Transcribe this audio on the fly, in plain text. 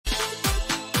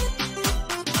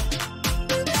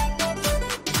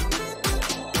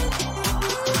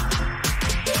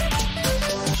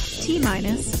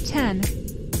minus 10,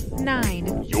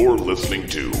 9. You're listening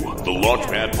to the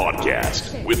Launchpad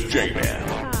Podcast with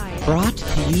J-Man. 5, Brought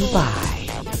to you by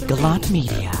Gallant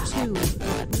Media. 2,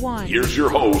 1. Here's your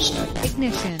host,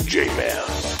 Ignition. J-Man.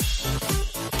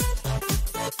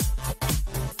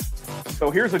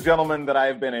 So here's a gentleman that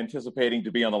I've been anticipating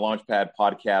to be on the Launchpad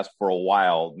Podcast for a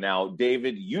while. Now,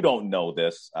 David, you don't know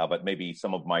this, but maybe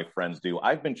some of my friends do.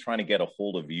 I've been trying to get a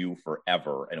hold of you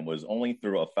forever, and it was only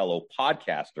through a fellow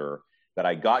podcaster that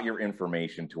I got your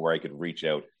information to where I could reach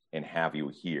out and have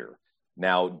you here.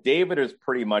 Now, David is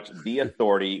pretty much the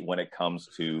authority when it comes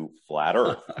to flat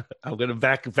Earth. I'm going to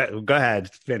back. Go ahead.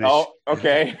 Finish. Oh,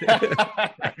 okay.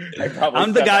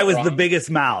 I'm the guy with the biggest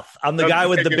mouth. I'm the guy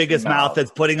with the biggest mouth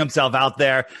that's putting himself out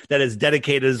there, that has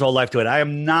dedicated his whole life to it. I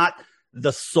am not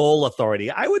the sole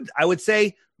authority. I would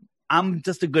say I'm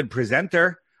just a good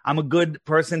presenter. I'm a good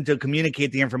person to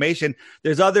communicate the information.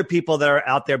 There's other people that are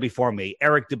out there before me.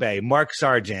 Eric DeBay, Mark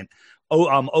Sargent,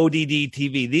 ODD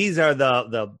TV. These are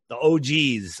the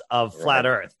OGs of Flat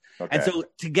Earth. Okay. And so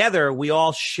together we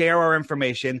all share our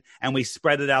information and we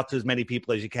spread it out to as many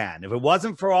people as you can. If it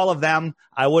wasn't for all of them,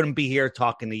 I wouldn't be here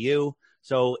talking to you.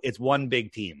 So it's one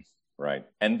big team. Right.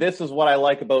 And this is what I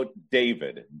like about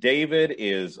David. David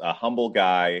is a humble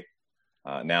guy.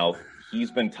 Now,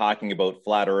 he's been talking about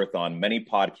Flat Earth on many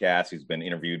podcasts. He's been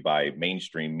interviewed by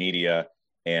mainstream media.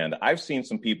 And I've seen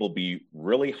some people be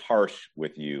really harsh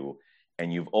with you.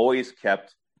 And you've always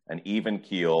kept an even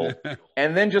keel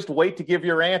and then just wait to give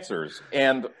your answers.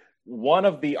 And one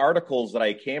of the articles that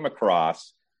I came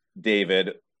across,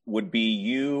 David, would be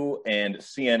you and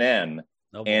CNN.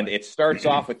 Oh, and it starts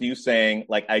off with you saying,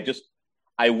 like,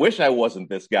 I wish I wasn't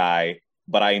this guy,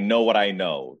 but I know what I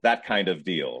know. That kind of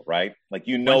deal, right? Like,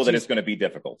 you know that it's going to be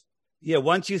difficult. Yeah,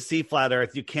 once you see Flat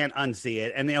Earth, you can't unsee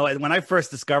it. And, when I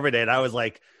first discovered it, I was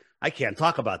like, I can't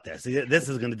talk about this. This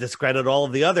is going to discredit all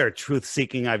of the other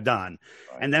truth-seeking I've done.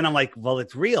 Right. And then I'm like, well,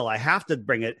 it's real. I have to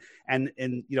bring it. And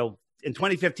in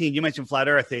 2015, you mentioned Flat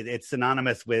Earth. It's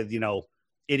synonymous with,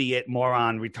 idiot,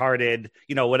 moron, retarded,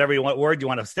 whatever word you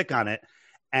want to stick on it.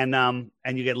 And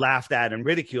you get laughed at and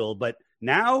ridiculed. But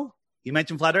now you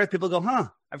mention Flat Earth, people go,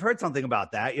 I've heard something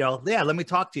about that. Yeah, let me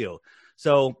talk to you.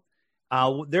 So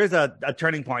there's a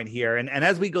turning point here. And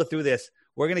as we go through this,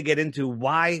 we're going to get into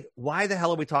why the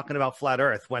hell are we talking about Flat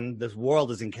Earth when this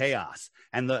world is in chaos?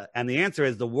 And the answer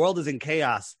is the world is in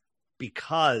chaos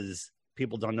because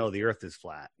people don't know the Earth is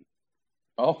flat.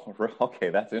 Oh, okay.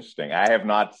 That's interesting. I have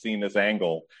not seen this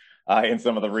angle in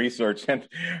some of the research. And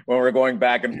when we're going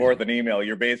back and forth in email,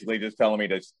 you're basically just telling me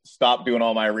to stop doing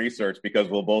all my research because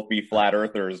we'll both be flat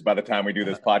earthers by the time we do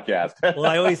this podcast. Well,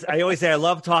 I always say I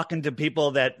love talking to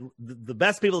people that the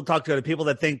best people to talk to are the people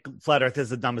that think flat Earth is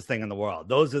the dumbest thing in the world.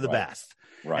 Those are the best.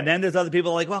 Right. And then there's other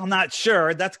people like, well, I'm not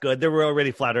sure. That's good. They're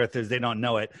already flat earthers. They don't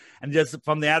know it. And just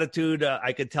from the attitude,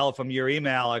 I could tell from your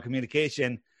email or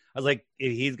communication, I was like,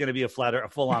 he's going to be a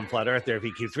full-on flat earther if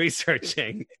he keeps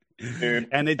researching. Dude.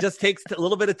 And it just takes a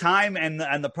little bit of time and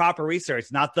the proper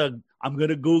research, not I'm going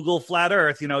to Google flat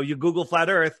Earth. You Google flat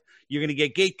Earth, you're going to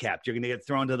get gatekept. You're going to get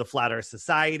thrown to the Flat Earth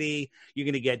Society. You're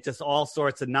going to get just all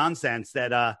sorts of nonsense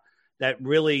that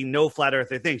really no flat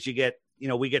earther thinks. You get,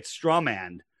 we get straw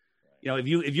manned. If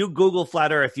you Google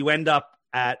flat Earth, you end up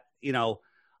at,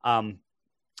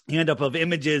 you end up with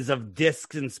images of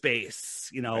discs in space,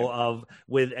 you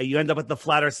end up with the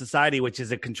Flat Earth Society, which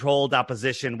is a controlled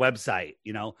opposition website.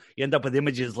 You end up with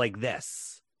images like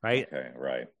this, right? Okay,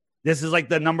 right. This is like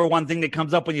the number one thing that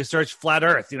comes up when you search flat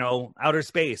Earth, outer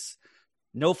space.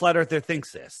 No flat earther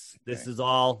thinks this. This is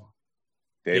all.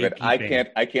 David, I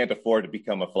can't afford to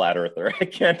become a flat earther. I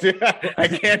can't do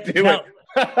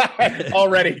it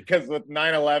already because with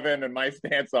 9/11 and my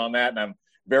stance on that, and I'm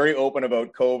very open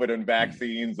about COVID and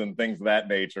vaccines and things of that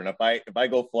nature. And if I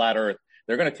go flat Earth,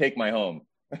 they're going to take my home.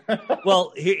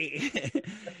 Well, here's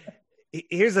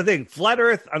the thing. Flat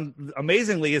Earth,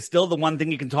 amazingly, is still the one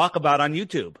thing you can talk about on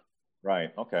YouTube.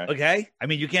 Right. Okay. Okay. I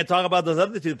mean, you can't talk about those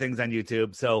other two things on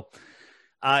YouTube. So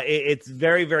it's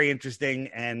very, very interesting.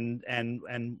 And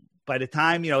by the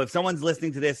time, if someone's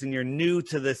listening to this and you're new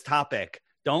to this topic,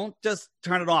 don't just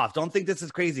turn it off. Don't think this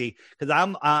is crazy because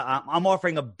I'm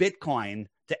offering a Bitcoin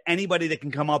to anybody that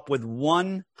can come up with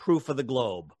one proof of the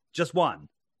globe. Just one.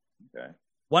 Okay.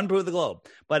 One proof of the globe.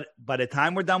 But by the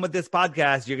time we're done with this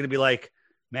podcast, you're going to be like,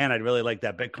 man, I'd really like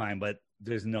that Bitcoin, but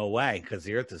there's no way because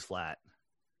the Earth is flat.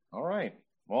 All right.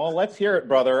 Well, let's hear it,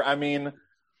 brother. I mean,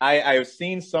 I've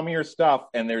seen some of your stuff,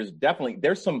 and there's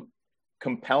some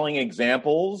compelling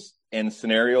examples and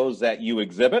scenarios that you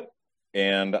exhibit.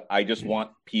 And I just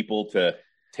want people to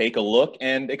take a look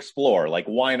and explore. Like,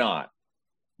 why not?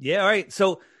 Yeah, all right.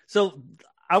 So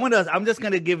I'm just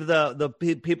gonna give the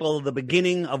people the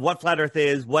beginning of what flat Earth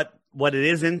is, what it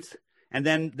isn't, and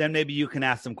then maybe you can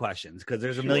ask some questions because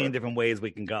there's a million different ways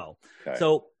we can go. Okay.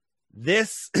 So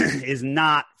this is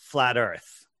not flat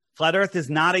Earth. Flat Earth is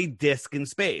not a disk in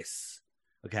space.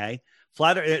 Okay,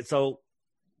 flat Earth. So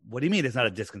what do you mean it's not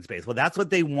a disk in space? Well, that's what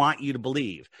they want you to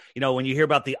believe. You know, when you hear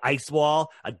about the ice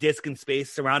wall, a disk in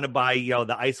space surrounded by, you know,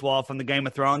 the ice wall from the Game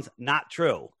of Thrones, not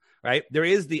true, right? There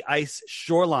is the ice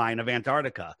shoreline of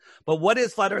Antarctica. But what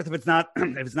is flat Earth if it's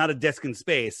not a disk in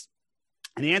space?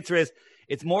 And the answer is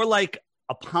it's more like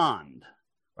a pond,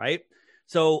 right?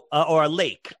 So, or a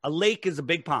lake. A lake is a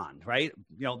big pond, right?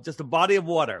 You know, just a body of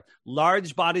water.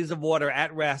 Large bodies of water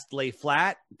at rest lay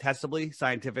flat, testably,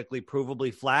 scientifically,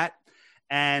 provably flat.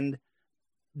 And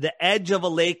the edge of a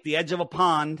lake, the edge of a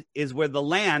pond is where the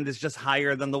land is just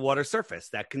higher than the water surface.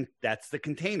 That's the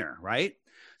container, right?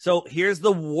 So here's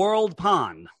the world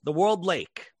pond, the world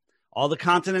lake. All the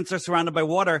continents are surrounded by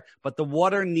water, but the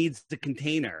water needs the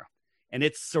container. And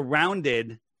it's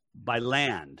surrounded by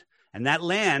land. And that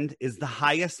land is the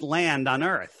highest land on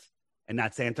Earth. And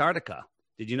that's Antarctica.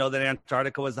 Did you know that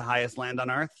Antarctica was the highest land on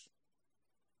Earth?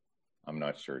 I'm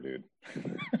not sure, dude.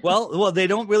 Well, they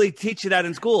don't really teach you that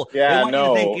in school. Yeah, they want you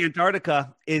to think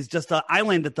Antarctica is just an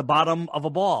island at the bottom of a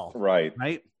ball. Right.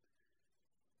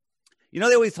 You know,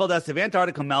 they always told us if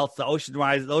Antarctica melts, the ocean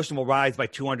will rise by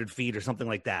 200 feet or something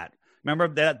like that. Remember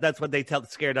that's what they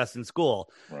scared us in school.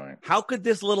 Right. How could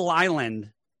this little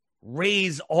island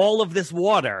raise all of this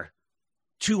water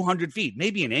 200 feet,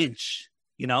 maybe an inch?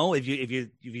 You know, if you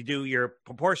do your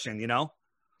proportion, you know.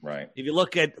 Right. If you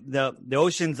look at the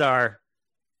oceans are,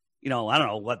 you know, I don't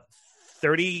know what,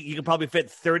 30, you can probably fit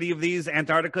 30 of these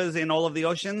Antarcticas in all of the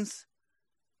oceans,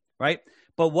 right?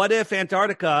 But what if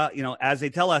Antarctica, you know, as they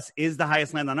tell us, is the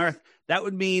highest land on Earth? That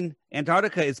would mean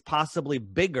Antarctica is possibly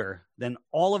bigger than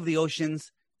all of the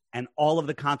oceans and all of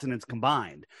the continents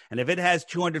combined. And if it has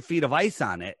 200 feet of ice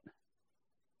on it,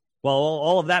 well,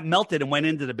 all of that melted and went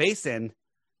into the basin,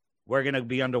 we're going to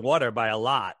be underwater by a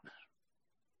lot.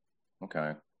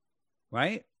 Okay.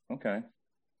 Right? Okay.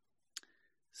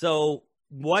 So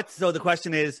the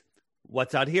question is,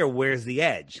 what's out here? Where's the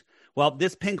edge? Well,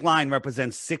 this pink line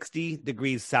represents 60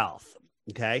 degrees south.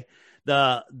 Okay.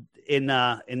 In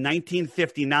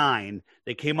 1959,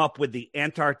 they came up with the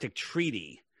Antarctic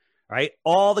Treaty, right?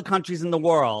 All the countries in the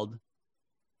world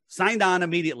signed on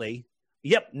immediately.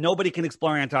 Yep. Nobody can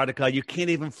explore Antarctica. You can't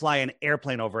even fly an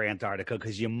airplane over Antarctica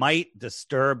because you might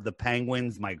disturb the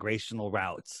penguins' migrational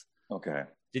routes. Okay.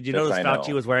 Did you notice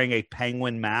Fauci was wearing a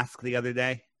penguin mask the other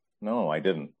day? No, I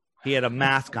didn't. He had a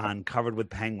mask on covered with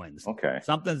penguins. Okay.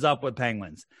 Something's up with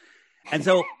penguins. And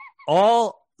so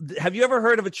have you ever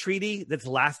heard of a treaty that's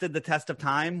lasted the test of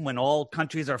time when all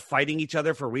countries are fighting each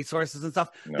other for resources and stuff?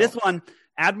 No. This one,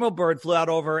 Admiral Byrd flew out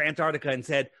over Antarctica and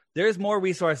said, there's more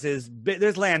resources.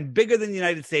 There's land bigger than the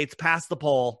United States past the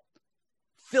pole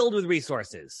filled with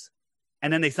resources.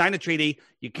 And then they signed a treaty.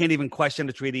 You can't even question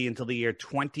the treaty until the year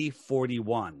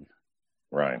 2041.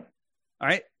 Right. All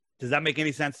right. Does that make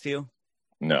any sense to you?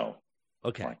 No.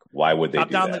 Okay. Like, why would they do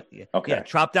that? Okay. Yeah,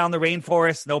 chop down the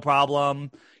rainforest, no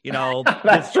problem. You know.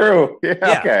 That's true.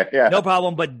 Yeah. Okay. Yeah. No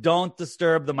problem. But don't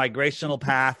disturb the migrational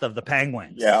path of the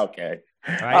penguins. Yeah. Okay.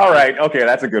 All right. Okay.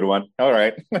 That's a good one. All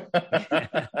right.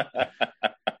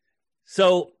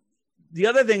 So the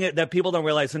other thing that people don't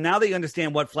realize, so now that you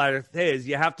understand what flat Earth is,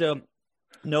 you have to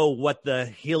know what the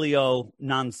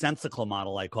helio-nonsensical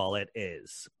model, I call it,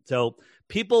 is. So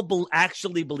people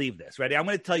actually believe this. Ready? I'm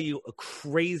going to tell you a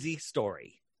crazy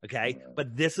story, okay? Yeah.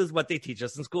 But this is what they teach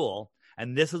us in school,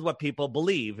 and this is what people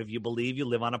believe if you believe you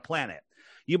live on a planet.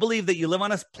 You believe that you live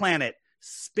on a planet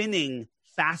spinning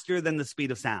faster than the speed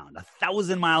of sound,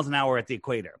 1,000 miles an hour at the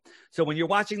equator. So when you're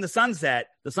watching the sunset,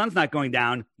 the sun's not going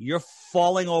down. You're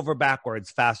falling over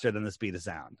backwards faster than the speed of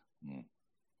sound. Mm.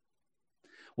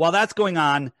 While that's going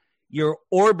on, you're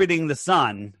orbiting the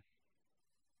sun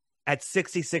at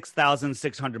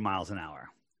 66,600 miles an hour.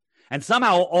 And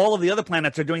somehow all of the other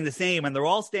planets are doing the same, and they're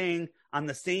all staying on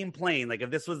the same plane. Like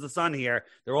if this was the sun here,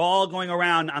 they're all going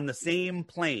around on the same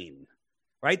plane,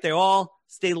 right? They all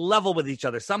stay level with each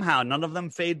other somehow. None of them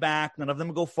fade back. None of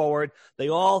them go forward. They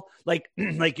all like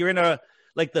you're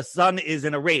like the sun is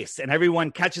in a race and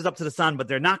everyone catches up to the sun, but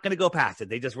they're not going to go past it.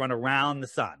 They just run around the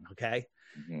sun. Okay.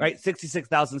 Mm-hmm. Right.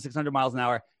 66,600 miles an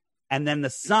hour. And then the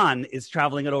sun is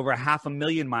traveling at over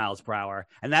 500,000 miles per hour.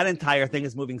 And that entire thing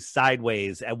is moving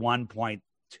sideways at 1.2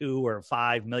 or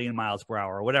 5 million miles per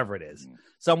hour, or whatever it is,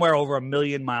 somewhere over 1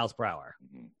 million miles per hour.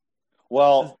 Mm-hmm.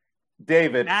 Well,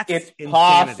 David, it's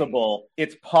possible.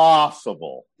 It's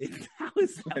possible. You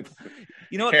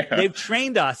know what? Yeah. They've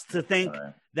trained us to think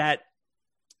that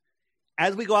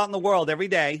as we go out in the world every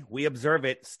day, we observe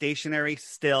it stationary,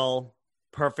 still,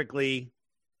 perfectly.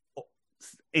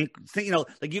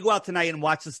 Like you go out tonight and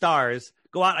watch the stars.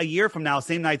 Go out a year from now,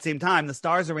 same night, same time. The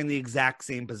stars are in the exact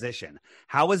same position.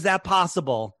 How is that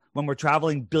possible when we're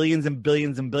traveling billions and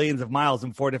billions and billions of miles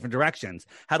in 4 different directions?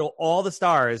 How do all the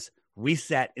stars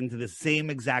reset into the same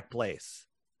exact place?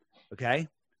 Okay.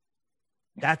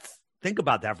 Think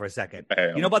about that for a second.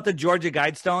 You know about the Georgia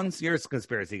Guidestones? You're a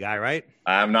conspiracy guy, right?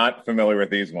 I'm not familiar with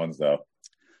these ones, though.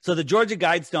 So the Georgia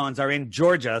Guidestones are in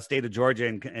Georgia, state of Georgia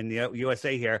in the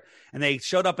USA here. And they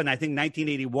showed up in, I think,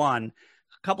 1981,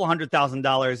 a couple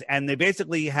 $100,000. And they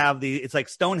basically have it's like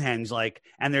Stonehenge,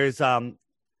 and there's 10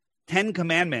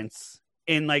 commandments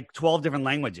in like 12 different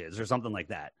languages or something like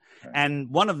that. Okay. And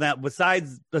one of them,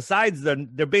 besides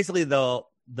they're basically the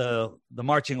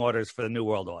marching orders for the New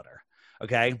World Order.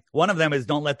 Okay. One of them is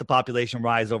don't let the population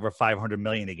rise over 500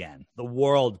 million again, the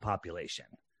world population.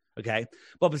 Okay.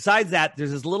 But besides that,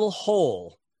 there's this little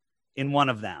hole in one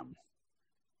of them.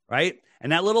 Right.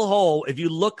 And that little hole, if you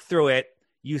look through it,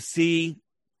 you see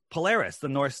Polaris, the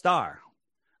North Star.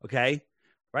 Okay.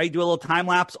 Right. Do a little time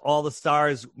lapse. All the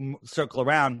stars circle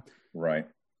around. Right.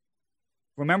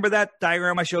 Remember that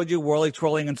diagram I showed you, whirling,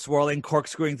 twirling, and swirling,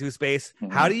 corkscrewing through space?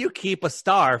 Mm-hmm. How do you keep a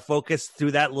star focused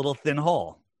through that little thin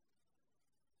hole?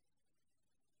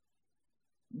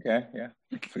 Okay, yeah.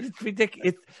 It's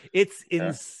ridiculous. It's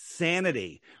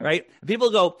insanity, right?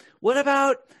 People go, what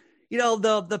about,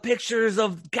 the pictures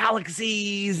of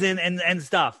galaxies and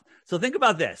stuff? So think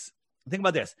about this.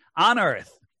 On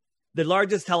Earth, the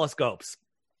largest telescopes,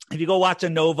 if you go watch a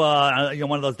NOVA,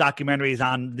 one of those documentaries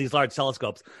on these large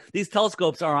telescopes, these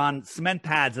telescopes are on cement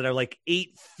pads that are like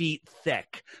 8 feet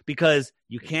thick because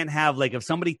you can't have, if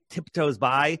somebody tiptoes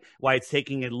by while it's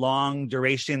taking a long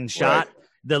duration shot, right,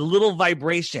 the little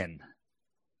vibration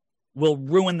will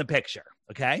ruin the picture.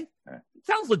 Okay.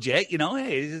 Sounds legit,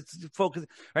 hey, it's focus.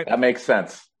 Right. That makes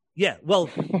sense. Yeah. Well,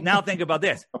 now think about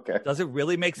this. Okay. Does it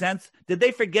really make sense? Did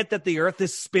they forget that the Earth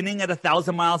is spinning at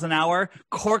 1,000 miles an hour,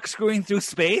 corkscrewing through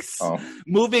space,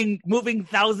 moving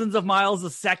thousands of miles a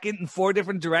second in 4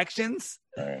 different directions?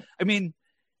 Right. I mean,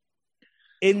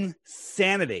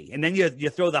 insanity. And then you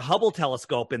throw the Hubble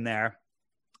telescope in there.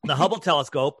 The Hubble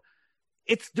telescope,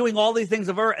 it's doing all these things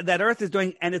that Earth is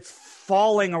doing, and it's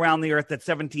falling around the Earth at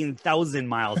 17,000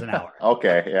 miles an hour.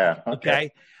 Okay, yeah.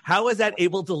 Okay. How is that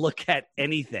able to look at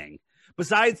anything?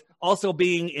 Besides also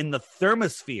being in the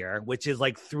thermosphere, which is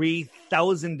like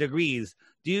 3,000 degrees.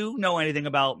 Do you know anything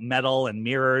about metal and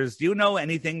mirrors? Do you know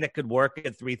anything that could work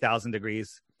at 3,000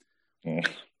 degrees?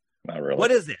 Not really.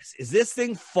 What is this? Is this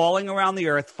thing falling around the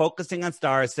Earth, focusing on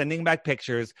stars, sending back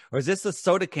pictures? Or is this a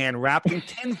soda can wrapped in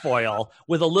tinfoil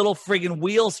with a little friggin'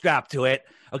 wheel strapped to it,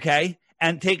 okay,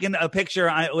 and taking a picture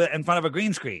in front of a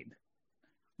green screen?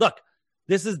 Look,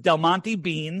 this is Del Monte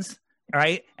beans, all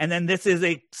right? And then this is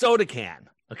a soda can,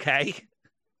 okay?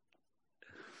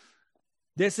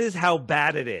 This is how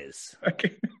bad it is.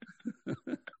 Okay.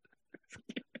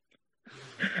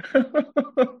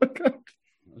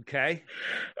 Okay.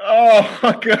 Oh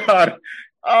my God.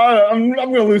 I'm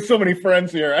going to lose so many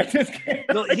friends here. I just can't.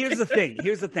 So here's the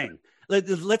thing.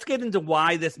 Let's get into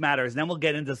why this matters, and then we'll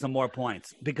get into some more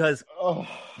points. Because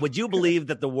would you believe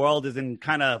that the world is in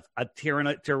kind of a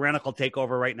tyrannical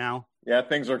takeover right now? Yeah,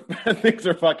 things are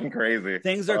fucking crazy.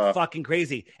 Things are fucking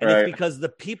crazy. And right. It's because the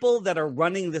people that are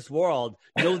running this world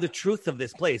know the truth of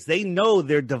this place. They know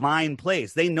their divine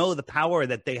place. They know the power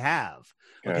that they have.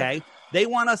 Okay. They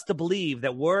want us to believe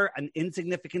that we're an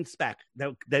insignificant speck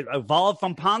that evolved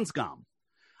from pond scum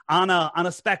on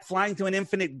a speck flying to an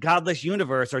infinite godless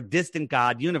universe or distant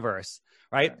God universe.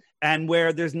 Right. And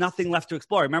where there's nothing left to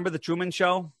explore. Remember the Truman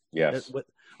Show? Yes.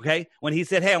 Okay. When he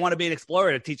said, hey, I want to be an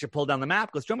explorer, the teacher pulled down the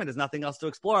map because Truman, there's nothing else to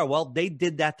explore. Well, they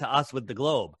did that to us with the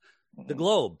globe. Mm-hmm. The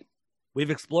globe. We've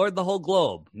explored the whole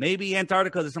globe. Maybe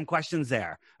Antarctica, there's some questions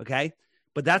there. Okay.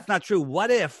 But that's not true.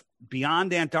 What if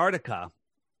beyond Antarctica,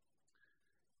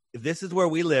 if this is where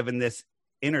we live in this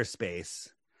inner space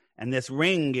and this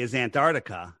ring is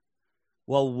Antarctica,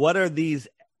 well, what are these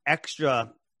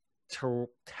extra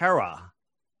terra,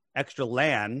 extra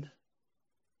land,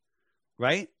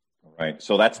 right? Right.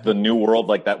 So that's the new world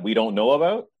like that we don't know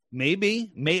about?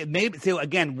 Maybe. So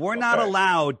again, we're not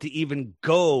allowed to even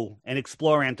go and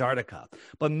explore Antarctica,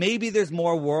 but maybe there's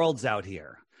more worlds out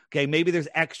here. Okay, maybe there's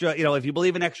extra, if you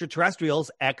believe in extraterrestrials,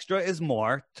 extra is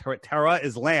more, terra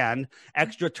is land,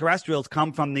 extraterrestrials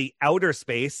come from the outer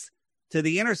space to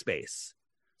the inner space.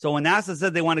 So when NASA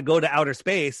said they want to go to outer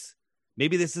space,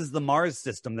 maybe this is the Mars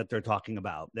system that they're talking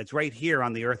about. That's right here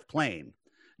on the Earth plane.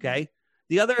 Okay.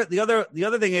 The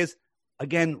other thing is,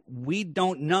 again, we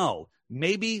don't know.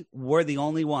 maybe we're the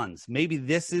only ones. Maybe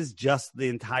this is just the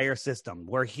entire system.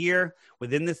 We're here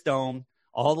within this dome.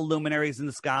 All the luminaries in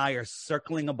the sky are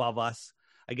circling above us.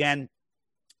 Again,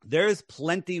 there's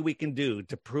plenty we can do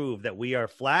to prove that we are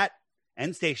flat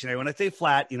and stationary. When I say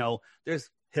flat, there's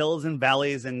hills and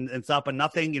valleys and stuff, but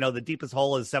nothing, the deepest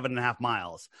hole is 7.5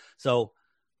 miles. So,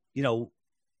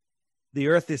 the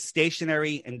earth is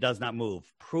stationary and does not move.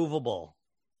 Provable.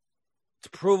 It's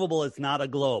provable it's not a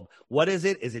globe. What is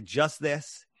it? Is it just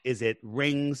this? Is it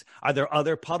rings? Are there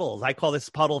other puddles? I call this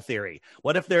puddle theory.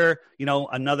 What if there,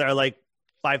 another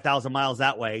 5,000 miles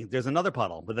that way, there's another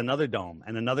puddle with another dome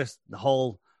and another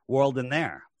whole world in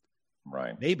there?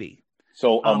 Right. Maybe.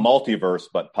 So a multiverse,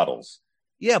 but puddles.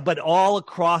 Yeah, but all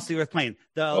across the Earth plane.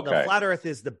 The flat Earth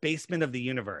is the basement of the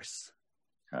universe.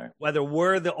 Okay. Whether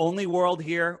we're the only world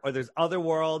here or there's other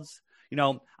worlds,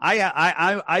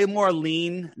 I more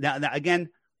lean now. Again,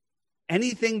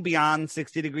 anything beyond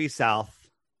 60 degrees south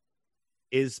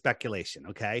is speculation.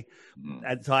 Okay,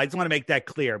 and so I just want to make that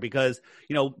clear because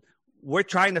we're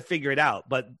trying to figure it out,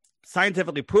 but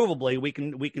scientifically provably, we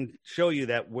can show you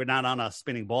that we're not on a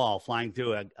spinning ball flying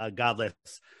through a godless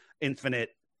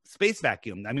infinite space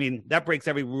vacuum. I mean, that breaks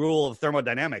every rule of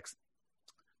thermodynamics.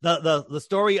 The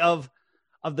story of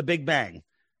the Big Bang,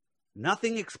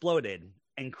 nothing exploded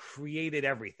and created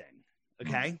everything.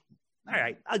 Okay. All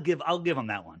right. I'll give them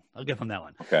that one.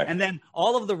 Okay. And then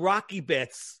all of the rocky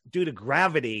bits due to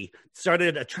gravity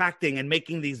started attracting and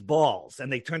making these balls,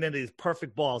 and they turned into these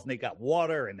perfect balls, and they got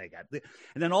water and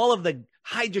then all of the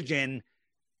hydrogen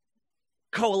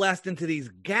coalesced into these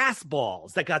gas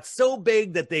balls that got so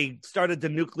big that they started to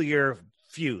nuclear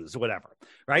fuse or whatever.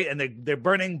 Right. And they're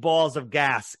burning balls of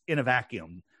gas in a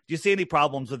vacuum. Do you see any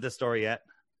problems with this story yet?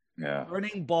 Yeah.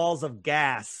 Burning balls of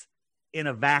gas in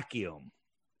a vacuum.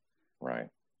 Right.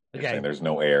 You're Okay. saying there's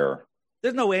no air.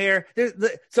 There's no air.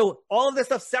 So all of this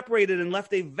stuff separated and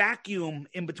left a vacuum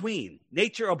in between.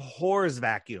 Nature abhors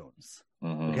vacuums.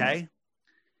 Mm-hmm. Okay.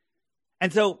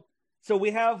 And so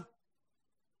we have.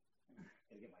 I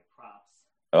gotta get my props.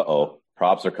 Uh-oh.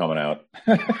 Props are coming out.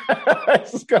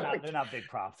 They're not big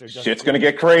props. They're just shit's going to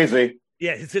get crazy.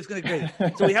 Yeah, it's just going to get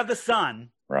crazy. So we have the sun.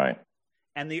 Right.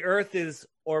 And the Earth is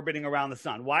orbiting around the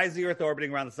sun. Why is the Earth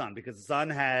orbiting around the sun? Because the sun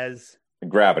has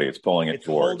gravity. It's pulling it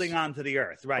towards. Holding on to the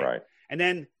Earth. Right. And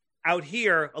then out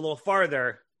here, a little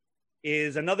farther,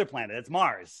 is another planet. It's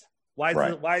Mars.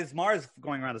 Why is Mars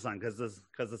going around the sun? Because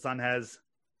the sun has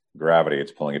gravity.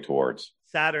 It's pulling it towards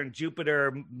Saturn,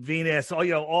 Jupiter, Venus.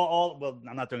 All. Well,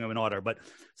 I'm not doing them in order, but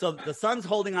so the sun's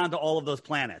holding on to all of those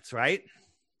planets, right?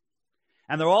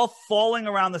 And they're all falling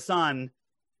around the sun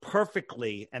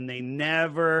perfectly, and they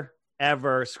never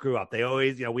ever screw up. They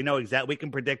always, we know exactly, we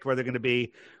can predict where they're going to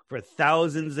be for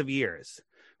thousands of years,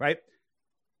 right?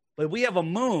 But we have a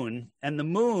moon, and the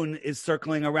moon is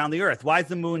circling around the Earth. Why is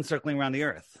the moon circling around the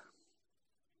Earth?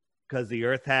 Because the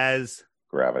Earth has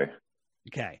gravity.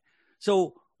 Okay.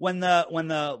 So when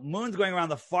the moon's going around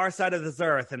the far side of this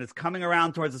Earth and it's coming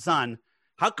around towards the sun,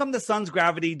 how come the sun's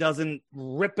gravity doesn't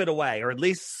rip it away or at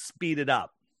least speed it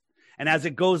up? And as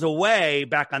it goes away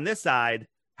back on this side,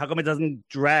 how come it doesn't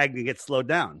drag and get slowed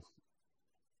down?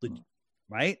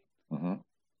 Right? Mm-hmm.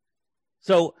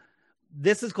 So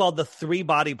this is called the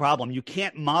three-body problem. You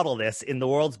can't model this in the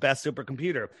world's best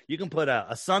supercomputer. You can put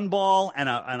a sun ball and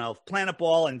a planet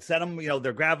ball and set them,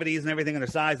 their gravities and everything and their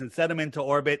size, and set them into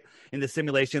orbit in the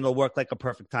simulation. They'll work like a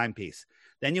perfect timepiece.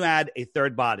 Then you add a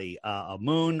third body, a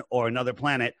moon or another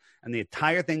planet, and the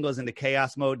entire thing goes into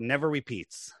chaos mode and never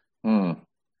repeats.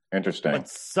 Interesting. But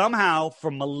somehow,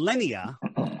 for millennia,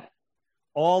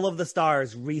 all of the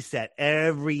stars reset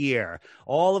every year.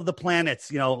 All of the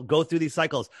planets, go through these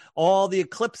cycles. All the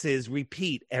eclipses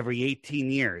repeat every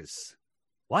 18 years.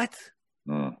 What?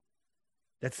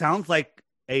 That sounds like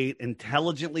a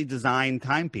intelligently designed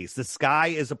timepiece. The sky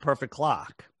is a perfect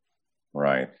clock.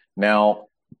 Right. Now,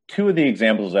 two of the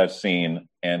examples I've seen,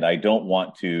 and I don't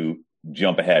want to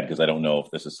jump ahead because I don't know if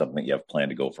this is something that you have planned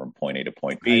to go from point A to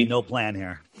point B. No plan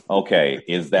here. Okay.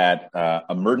 Is that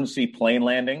emergency plane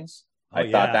landings? I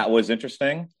thought that was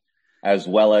interesting, as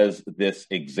well as this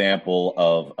example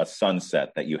of a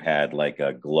sunset that you had like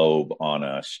a globe on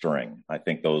a string. I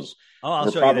think those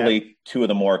were probably two of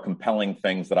the more compelling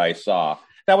things that I saw.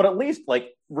 That would at least,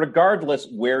 regardless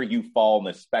where you fall in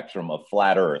the spectrum of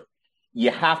flat Earth,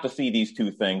 you have to see these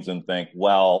two things and think,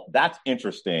 well, that's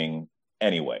interesting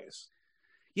anyways.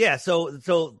 Yeah. So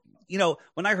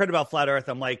when I heard about flat Earth,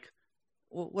 I'm like,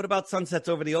 what about sunsets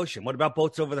over the ocean? What about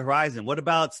boats over the horizon? What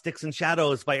about Sticks and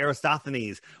Shadows by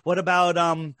Aristophanes? What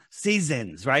about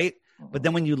seasons, right? But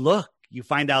then when you look, you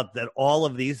find out that all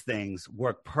of these things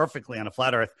work perfectly on a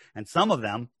flat Earth, and some of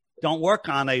them don't work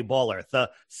on a ball Earth. The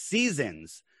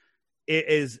seasons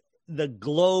is the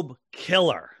globe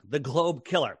killer. The globe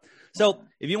killer. So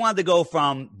if you wanted to go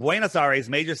from Buenos Aires,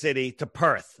 major city, to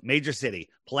Perth, major city,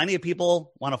 plenty of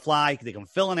people want to fly. They can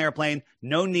fill an airplane.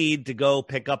 No need to go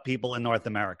pick up people in North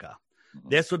America.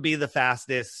 This would be the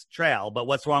fastest trail. But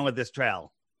what's wrong with this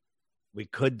trail? We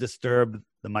could disturb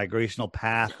the migrational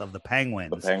path of the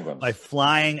penguins by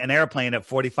flying an airplane at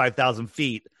 45,000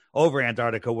 feet over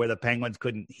Antarctica where the penguins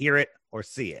couldn't hear it or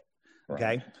see it. Okay.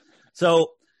 Right.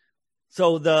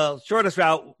 So the shortest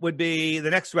route would be the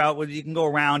next route would you can go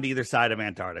around either side of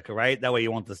Antarctica, right? That way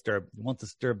you won't disturb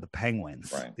the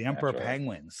penguins, right. The emperor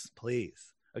penguins,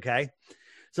 please. Okay.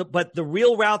 So, but the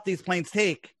real route these planes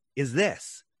take is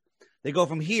this. They go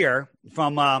from here,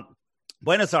 from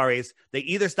Buenos Aires. They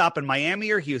either stop in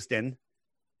Miami or Houston.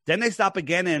 Then they stop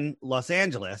again in Los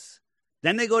Angeles.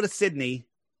 Then they go to Sydney.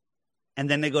 And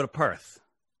then they go to Perth.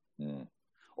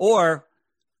 Or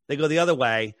they go the other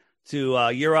way to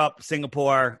Europe,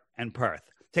 Singapore, and Perth.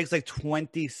 It takes like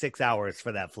 26 hours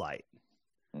for that flight.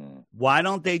 Why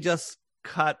don't they just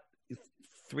cut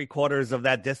 3/4 of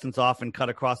that distance off and cut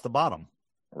across the bottom?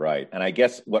 Right. And I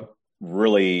guess what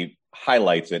really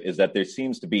highlights it is that there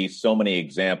seems to be so many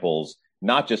examples,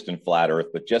 not just in flat Earth,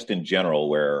 but just in general,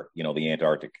 where, the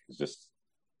Antarctic is just,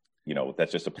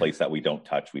 that's just a place that we don't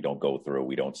touch, we don't go through,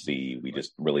 we don't see, we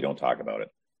just really don't talk about it.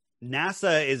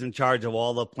 NASA is in charge of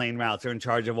all the plane routes. They're in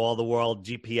charge of all the world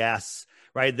GPS,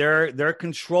 right? They're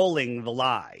controlling the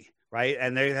lie, right?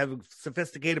 And they have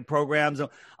sophisticated programs.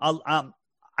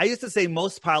 I used to say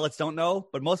most pilots don't know,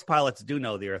 but most pilots do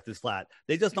know the Earth is flat.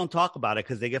 They just don't talk about it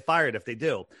because they get fired if they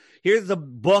do. Here's a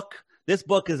book. This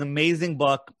book is an amazing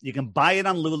book. You can buy it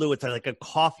on Lulu. It's like a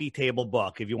coffee table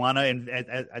book. If you want to, and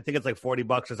I think it's like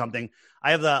 $40 or something.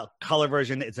 I have the color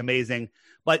version. It's amazing,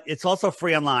 but it's also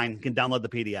free online. You can download the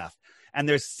PDF. And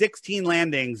there's 16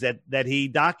 landings that he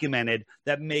documented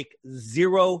that make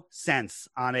 0 sense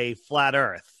on a flat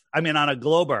Earth. I mean, on a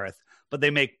globe Earth, but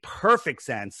they make perfect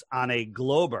sense on a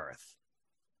globe Earth.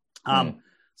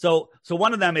 So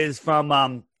one of them is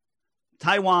from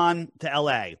Taiwan to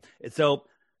LA. So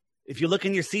if you look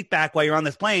in your seat back while you're on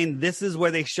this plane, this is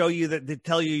where they show you that they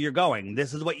tell you you're going.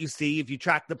 This is what you see if you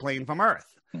track the plane from Earth.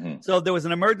 So there was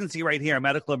an emergency right here, a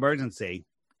medical emergency,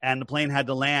 and the plane had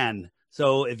to land.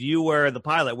 So if you were the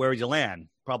pilot, where would you land?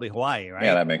 Probably Hawaii, right?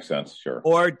 Yeah, that makes sense. Sure.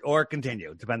 Or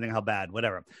continue, depending on how bad,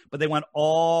 whatever. But they went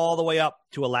all the way up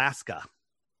to Alaska.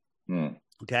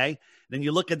 Okay. Then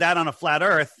you look at that on a flat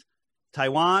Earth,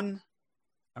 Taiwan,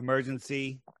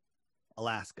 emergency,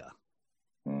 Alaska.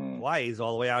 Hawaii's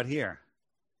all the way out here.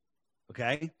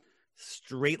 Okay.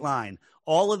 Straight line.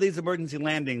 All of these emergency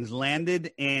landings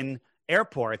landed in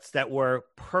airports that were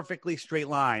perfectly straight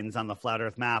lines on the flat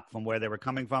Earth map from where they were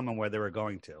coming from and where they were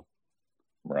going to.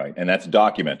 Right. And that's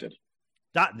documented.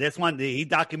 This one, he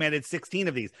documented 16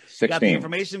 of these. 16. Got the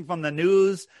information from the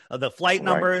news, the flight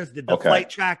numbers, did the flight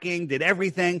tracking, did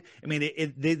everything. I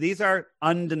mean, these are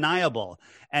undeniable.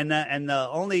 And the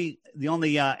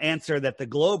only answer that the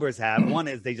Globers have, one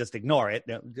is they just ignore it.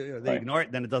 They ignore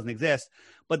it, then it doesn't exist.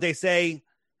 But they say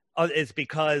it's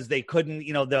because they couldn't,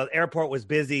 the airport was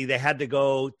busy. They had to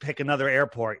go pick another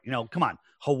airport. Come on,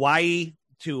 Hawaii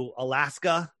to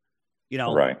Alaska,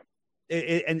 Right.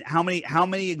 And how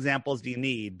many examples do you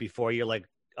need before you're like,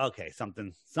 okay,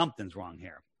 something's wrong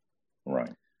here?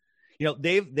 Right.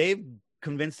 They've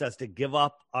convinced us to give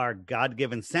up our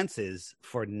God-given senses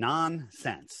for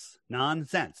nonsense,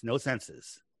 no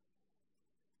senses.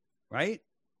 Right?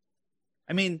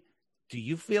 I mean, do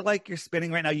you feel like you're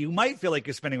spinning right now? You might feel like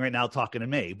you're spinning right now talking to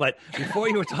me, but before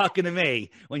you were talking to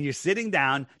me, when you're sitting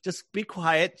down, just be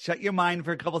quiet, shut your mind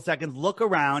for a couple seconds, look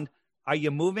around. Are you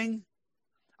moving?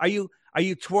 Are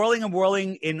you twirling and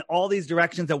whirling in all these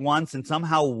directions at once, and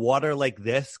somehow water like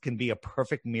this can be a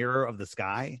perfect mirror of the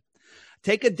sky?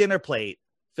 Take a dinner plate,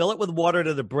 fill it with water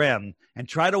to the brim, and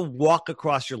try to walk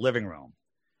across your living room.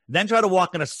 Then try to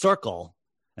walk in a circle,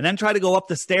 and then try to go up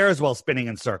the stairs while spinning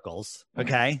in circles,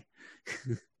 okay?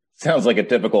 Sounds like a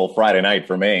typical Friday night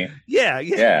for me. Yeah,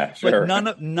 sure.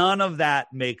 But none of that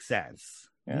makes sense.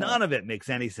 Yeah. None of it makes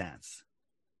any sense.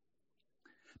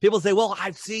 People say, well,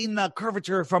 I've seen the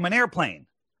curvature from an airplane,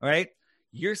 right?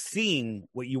 You're seeing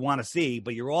what you want to see,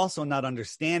 but you're also not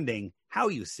understanding how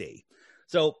you see.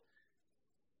 So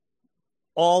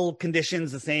all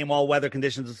conditions the same, all weather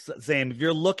conditions the same. If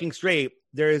you're looking straight,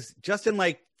 there's just in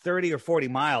like 30 or 40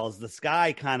 miles, the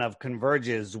sky kind of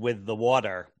converges with the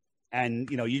water. And,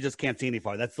 you just can't see any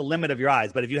far. That's the limit of your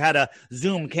eyes. But if you had a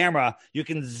zoom camera, you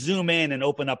can zoom in and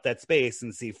open up that space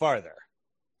and see farther.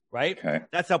 Right? Okay.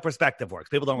 That's how perspective works.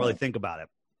 People don't really think about it.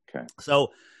 Okay.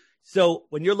 So, So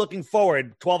when you're looking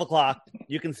forward, 12 o'clock,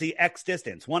 you can see X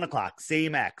distance, 1 o'clock,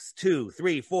 same X, 2,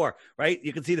 3, 4, right?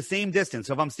 You can see the same distance.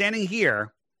 So if I'm standing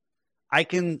here, I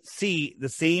can see the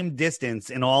same distance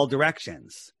in all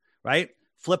directions, right?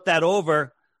 Flip that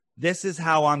over. This is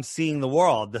how I'm seeing the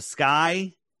world, the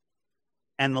sky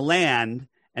and the land.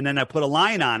 And then I put a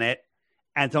line on it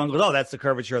and someone goes, oh, that's the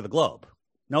curvature of the globe.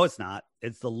 No, it's not.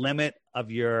 It's the limit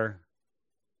of your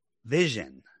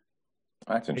vision.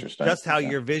 That's interesting. It's just how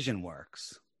your vision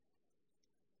works.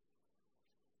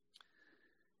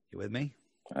 You with me?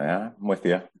 Yeah, I'm with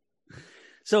you.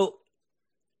 So,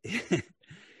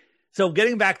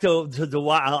 getting back to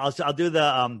why I'll do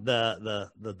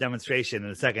the demonstration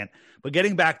in a second. But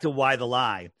getting back to why the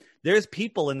lie, there's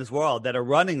people in this world that are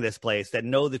running this place that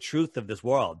know the truth of this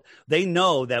world. They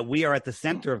know that we are at the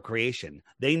center of creation.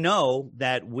 They know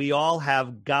that we all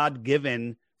have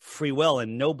God-given free will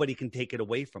and nobody can take it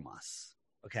away from us.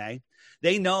 Okay.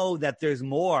 They know that there's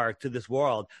more to this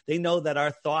world. They know that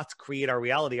our thoughts create our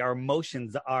reality. Our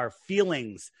emotions, our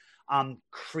feelings,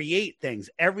 create things.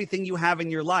 Everything you have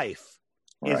in your life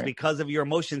is because of your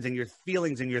emotions and your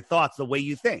feelings and your thoughts, the way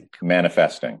you think.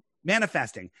 Manifesting.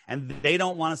 And they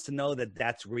don't want us to know that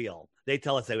that's real. They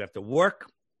tell us that we have to work.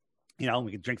 You know,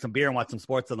 we can drink some beer and watch some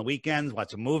sports on the weekends,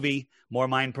 watch a movie, more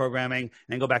mind programming, and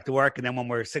then go back to work. And then when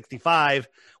we're 65,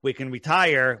 we can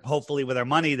retire, hopefully with our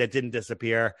money that didn't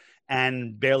disappear,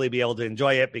 and barely be able to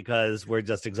enjoy it because we're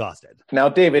just exhausted. Now,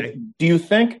 David, do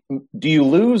you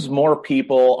lose more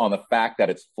people on the fact that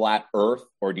it's flat Earth,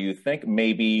 or do you think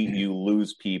maybe you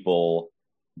lose people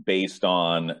based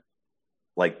on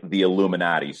like the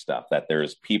Illuminati stuff, that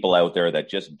there's people out there that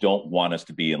just don't want us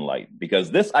to be enlightened?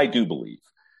 Because this, I do believe.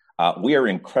 We are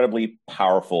incredibly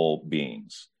powerful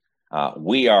beings.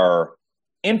 We are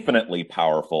infinitely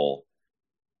powerful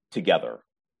together.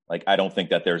 Like, I don't think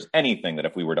that there's anything that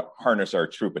if we were to harness our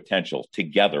true potential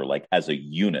together, like as a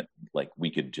unit, like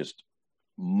we could just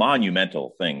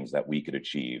monumental things that we could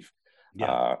achieve,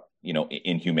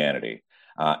 in humanity.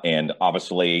 And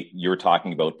obviously, you're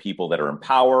talking about people that are in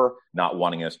power, not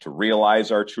wanting us to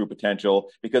realize our true potential,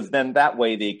 because then that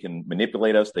way they can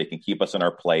manipulate us, they can keep us in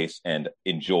our place and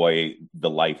enjoy the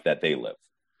life that they live.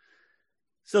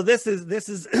 So this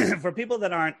is for people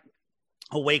that aren't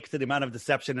awake to the amount of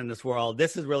deception in this world.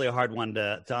 This is really a hard one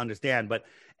to understand. But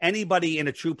anybody in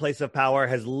a true place of power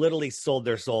has literally sold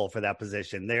their soul for that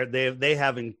position. They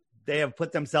have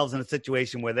put themselves in a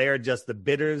situation where they are just the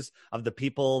bidders of the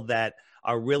people that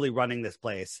are really running this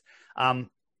place.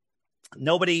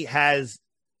 Nobody has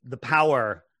the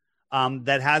power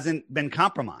that hasn't been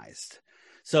compromised.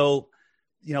 So,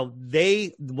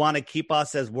 they want to keep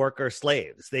us as worker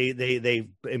slaves. They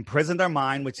imprisoned our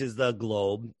mind, which is the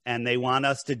globe, and they want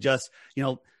us to just,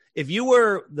 if you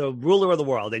were the ruler of the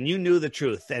world and you knew the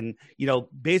truth, and,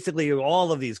 basically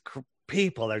all of these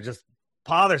people that are just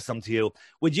bothersome to you,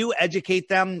 would you educate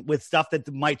them with stuff that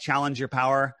might challenge your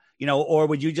power? Or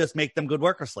would you just make them good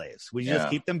worker slaves? Would you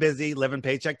just keep them busy, living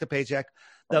paycheck to paycheck?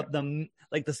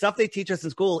 The stuff they teach us in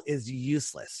school is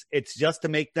useless. It's just to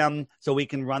make them so we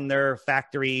can run their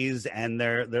factories and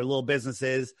their little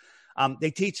businesses.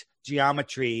 They teach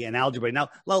geometry and algebra. Now,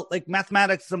 like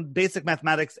mathematics, some basic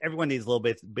mathematics, everyone needs a little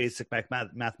bit basic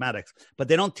mathematics, but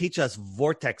they don't teach us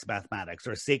vortex mathematics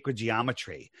or sacred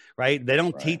geometry, right? They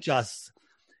don't teach us,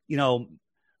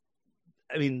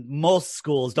 most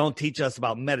schools don't teach us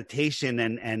about meditation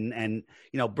and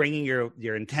bringing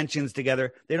your intentions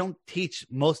together. They don't teach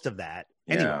most of that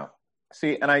anyway. Yeah.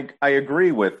 See, and I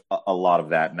agree with a lot of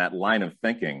that and that line of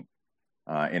thinking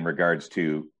in regards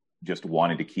to just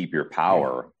wanting to keep your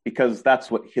power, because that's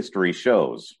what history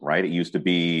shows, right? It used to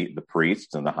be the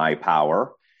priests and the high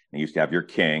power. And you used to have your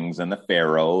kings and the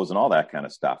pharaohs and all that kind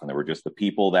of stuff. And there were just the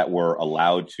people that were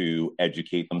allowed to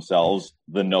educate themselves,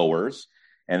 the knowers.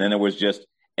 And then there was just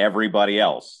everybody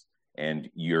else. And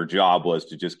your job was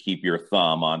to just keep your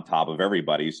thumb on top of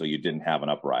everybody so you didn't have an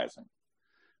uprising.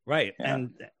 Right. Yeah.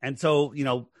 And so,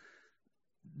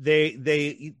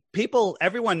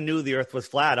 everyone knew the earth was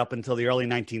flat up until the early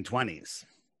 1920s.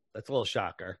 That's a little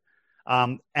shocker.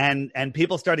 And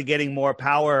people started getting more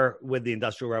power with the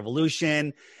Industrial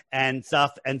Revolution and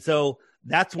stuff. And so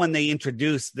that's when they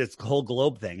introduced this whole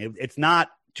globe thing. It's not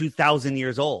 2,000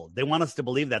 years old. They want us to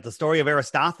believe that the story of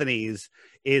Aristophanes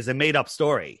is a made up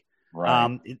story.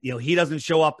 Right. He doesn't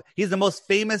show up. He's the most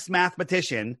famous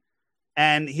mathematician,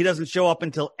 and he doesn't show up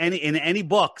until in any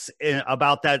books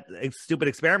about that stupid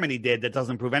experiment he did that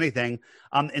doesn't prove anything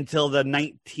until the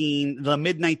mid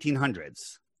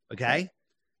 1900s. Okay.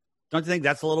 Don't you think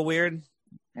that's a little weird?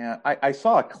 Yeah. I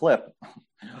saw a clip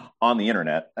on the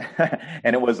internet,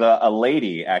 and it was a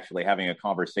lady actually having a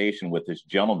conversation with this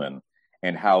gentleman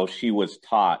and how she was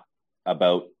taught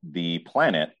about the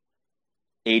planet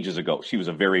ages ago. She was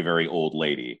a very, very old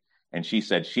lady. And she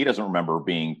said she doesn't remember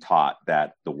being taught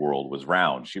that the world was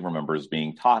round. She remembers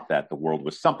being taught that the world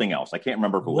was something else. I can't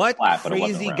remember if it was flat, but it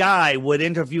wasn't round. What crazy guy would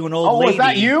interview an old lady? Was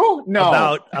that you?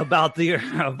 No. About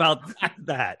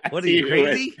that. What are you,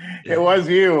 crazy? It was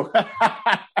you.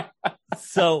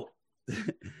 So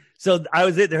I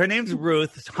was her name's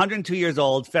Ruth, 102 years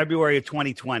old, February of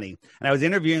 2020. And I was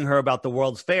interviewing her about the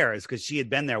World's Fairs because she had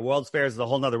been there. World's Fairs is a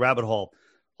whole nother rabbit hole.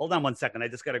 Hold on one second. I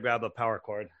just got to grab a power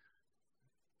cord.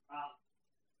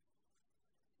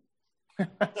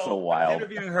 So wild. I was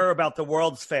interviewing her about the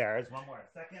World's Fairs. One more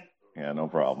second. Yeah, no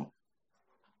problem.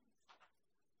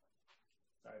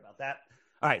 Sorry about that.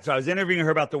 All right, so I was interviewing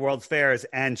her about the World's Fairs,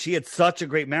 and she had such a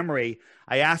great memory.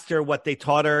 I asked her what they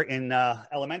taught her in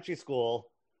elementary school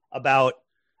about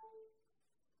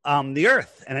the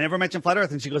Earth, and I never mentioned flat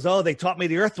Earth. And she goes, "Oh, they taught me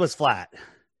the Earth was flat."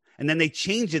 And then they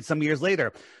changed it some years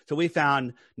later. So we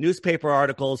found newspaper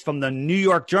articles from the New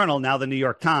York Journal, now the New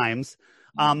York Times,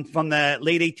 from the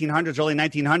late 1800s, early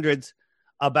 1900s,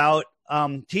 about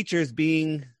teachers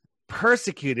being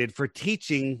persecuted for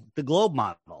teaching the globe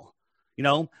model. You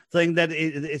know, saying that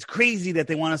it's crazy that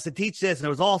they want us to teach this. And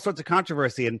there was all sorts of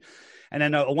controversy. And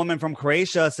then a woman from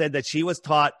Croatia said that she was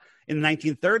taught in the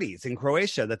 1930s in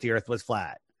Croatia that the Earth was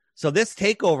flat. So this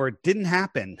takeover didn't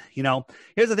happen. You know,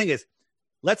 here's the thing is,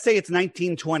 let's say it's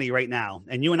 1920 right now,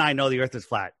 and you and I know the Earth is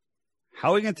flat. How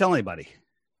are we going to tell anybody?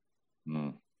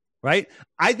 Right?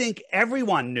 I think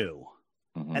everyone knew.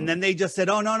 Mm-hmm. And then they just said,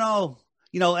 oh, no.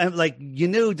 You know, and like you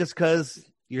knew just because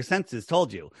your senses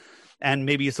told you. And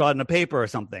maybe you saw it in a paper or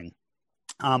something.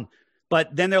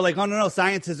 But then they're like, oh, no,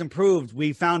 science has improved.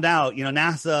 We found out, you know,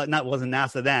 wasn't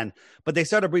NASA then, but they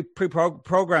started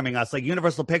pre-programming us, like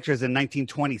Universal Pictures in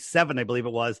 1927, I believe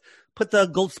it was, put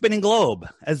the spinning globe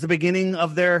as the beginning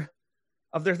of their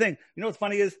thing. You know what's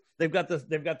funny is they've got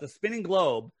the spinning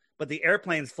globe, but the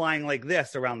airplane's flying like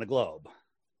this around the globe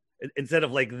instead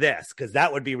of like this, because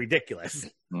that would be ridiculous.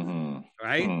 Mm-hmm.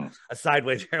 Right? Mm-hmm. A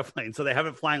sideways airplane. So they have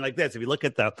it flying like this. If you look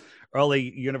at the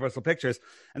early Universal Pictures.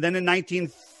 And then in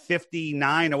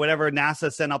 1959 or whatever,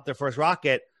 NASA sent up their first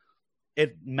rocket.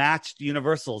 It matched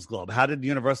Universal's globe. How did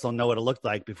Universal know what it looked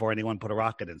like before anyone put a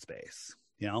rocket in space?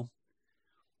 You know?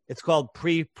 It's called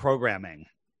pre-programming.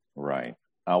 Right.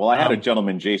 Well, I had a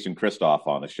gentleman, Jason Christoff,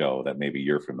 on the show that maybe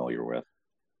you're familiar with.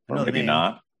 Or maybe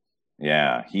not.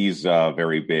 Yeah. He's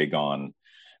very big on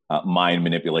mind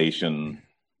manipulation,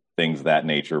 things of that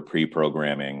nature,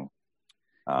 pre-programming,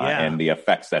 and the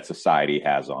effects that society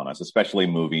has on us, especially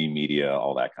movie, media,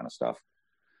 all that kind of stuff.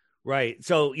 Right.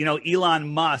 So, you know,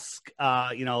 Elon Musk,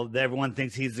 you know, everyone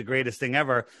thinks he's the greatest thing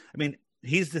ever. I mean,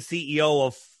 he's the CEO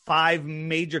of 5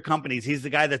 major companies. He's the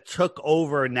guy that took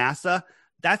over NASA.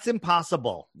 That's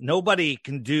impossible. Nobody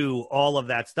can do all of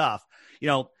that stuff, you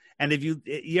know. And if you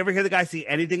ever hear the guy say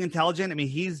anything intelligent, I mean,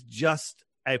 he's just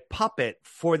a puppet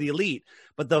for the elite.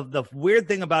 But the weird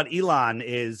thing about Elon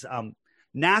is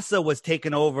NASA was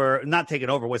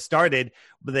was started.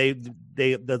 But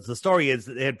the story is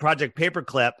they had Project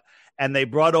Paperclip, and they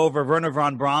brought over Werner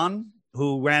von Braun,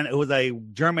 who was a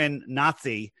German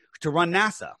Nazi, to run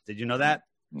NASA. Did you know that?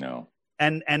 No.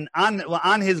 And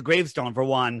on his gravestone, for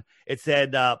one, it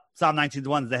said, Psalm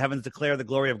 19:1, the heavens declare the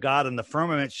glory of God, and the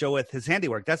firmament showeth his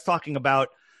handiwork. That's talking about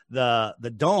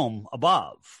the dome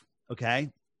above.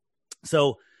 Okay.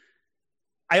 So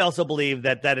I also believe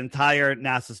that entire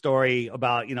NASA story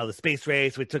about, you know, the space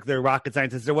race, we took their rocket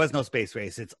scientists, there was no space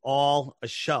race. It's all a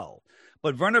show.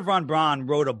 But Werner von Braun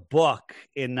wrote a book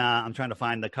in, I'm trying to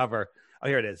find the cover. Oh,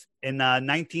 here it is. In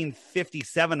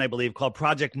 1957, I believe, called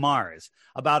Project Mars,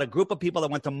 about a group of people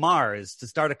that went to Mars to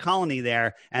start a colony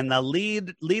there. And the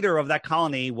leader of that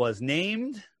colony was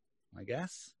named, I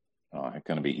guess. Oh, it's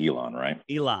going to be Elon, right?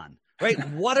 Elon. Right?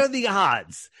 What are the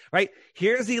odds? Right?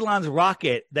 Here's Elon's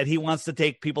rocket that he wants to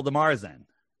take people to Mars in.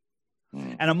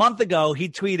 And a month ago, he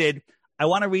tweeted, I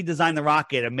want to redesign the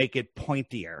rocket and make it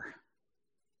pointier.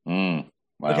 Wow.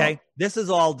 Okay? This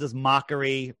is all just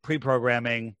mockery,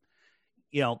 pre-programming.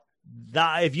 You know,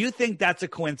 if you think that's a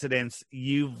coincidence,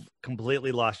 you've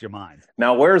completely lost your mind.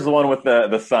 Now, where's the one with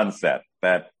the sunset?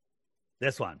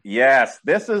 This one. Yes,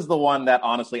 this is the one that,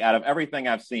 honestly, out of everything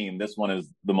I've seen, this one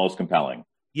is the most compelling.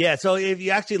 Yeah, so if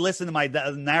you actually listen to my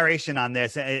narration on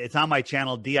this, it's on my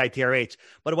channel, DITRH.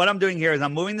 But what I'm doing here is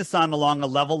I'm moving the sun along a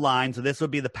level line. So this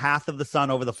would be the path of the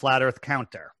sun over the flat Earth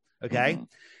counter. Okay. Mm-hmm.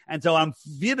 And so I'm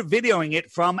videoing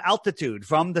it from altitude,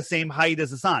 from the same height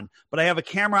as the sun. But I have a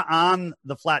camera on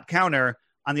the flat counter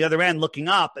on the other end looking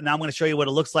up, and now I'm going to show you what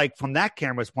it looks like from that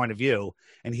camera's point of view.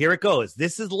 And here it goes.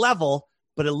 This is level,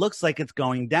 but it looks like it's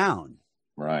going down.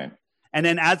 Right. And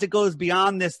then as it goes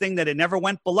beyond this thing that it never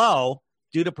went below,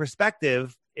 due to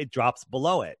perspective, it drops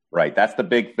below it. Right. That's the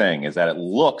big thing, is that it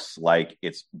looks like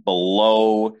it's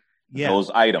below those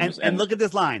items. And look at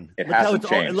this line. It look hasn't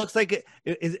changed. It looks like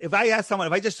if I ask someone,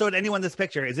 if I just showed anyone this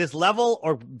picture, is this level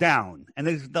or down? And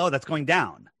they no, that's going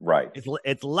down. Right.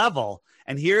 It's level.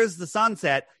 And here's the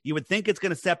sunset. You would think it's going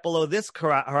to set below this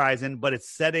horizon, but it's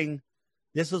setting.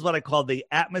 This is what I call the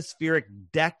atmospheric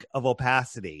deck of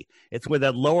opacity. It's where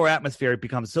that lower atmosphere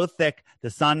becomes so thick the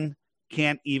sun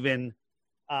can't even.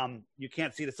 You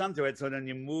can't see the sun through it. So then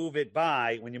you move it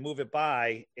by. When you move it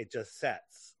by, it just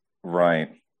sets. Right.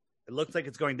 It looks like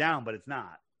it's going down, but it's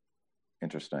not.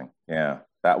 Interesting. Yeah,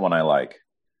 that one I like.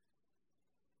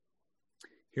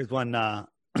 Here's one. I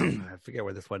forget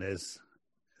where this one is.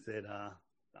 Is it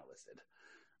not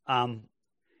listed?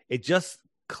 It just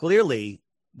clearly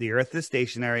the Earth is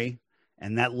stationary,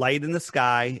 and that light in the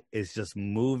sky is just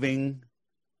moving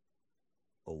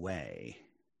away.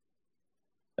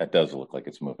 That does look like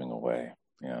it's moving away.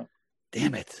 Yeah.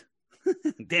 Damn it.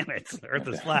 Damn it. The Earth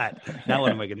is flat. Now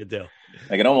what am I going to do?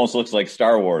 Like it almost looks like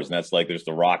Star Wars, and that's like there's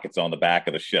the rockets on the back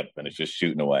of the ship, and it's just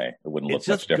shooting away. It wouldn't look it's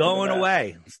much just different. Going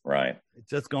away. Right. It's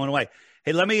just going away.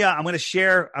 Hey, let me. I'm going to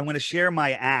share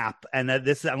my app, and I'm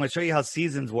going to show you how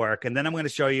seasons work, and then I'm going to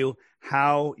show you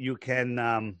how you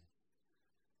can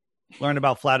learn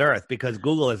about flat Earth, because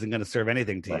Google isn't going to serve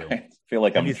anything to you. I feel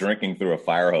like I'm drinking through a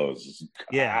fire hose.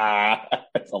 Yeah.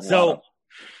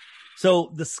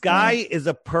 So the sky is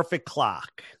a perfect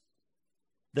clock.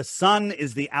 The sun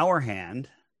is the hour hand,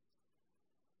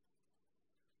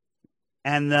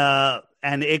 and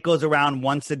it goes around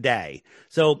once a day.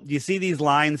 So you see these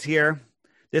lines here.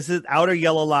 This is outer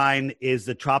yellow line is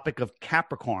the Tropic of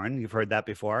Capricorn. You've heard that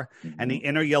before. Mm-hmm. And the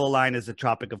inner yellow line is the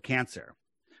Tropic of Cancer.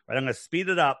 Right, I'm going to speed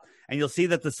it up, and you'll see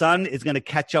that the sun is going to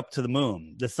catch up to the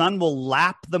moon. The sun will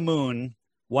lap the moon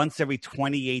once every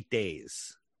 28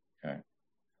 days.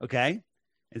 Okay.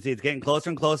 And see, it's getting closer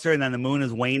and closer, and then the moon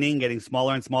is waning, getting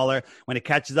smaller and smaller. When it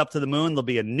catches up to the moon, there'll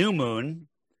be a new moon.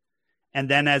 And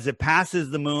then as it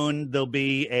passes the moon, there'll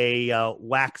be a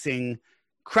waxing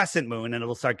crescent moon, and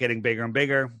it'll start getting bigger and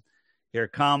bigger. Here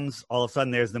it comes. All of a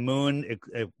sudden, there's the moon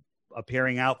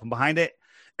appearing out from behind it.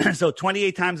 So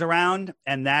 28 times around,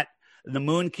 and that the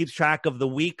moon keeps track of the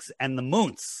weeks and the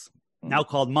months, now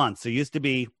called months. There used to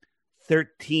be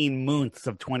 13 months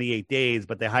of 28 days,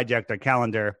 but they hijacked our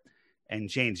calendar and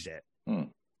changed it.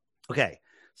 Okay,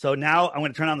 so now I'm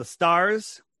going to turn on the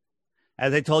stars.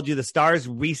 As I told you, the stars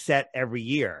reset every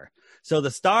year. So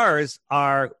the stars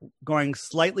are going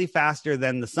slightly faster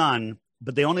than the sun,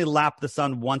 but they only lap the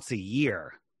sun once a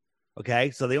year.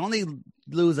 Okay, so they only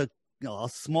lose a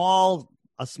small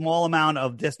amount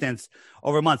of distance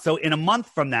over a month. So in a month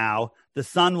from now, the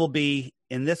sun will be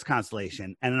in this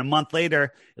constellation, and in a month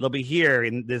later, it'll be here,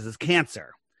 and this is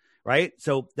Cancer, right?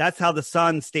 So that's how the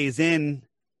sun stays in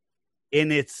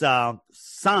its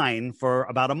sign for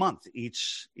about a month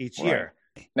each year.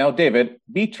 Now, David,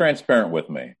 be transparent with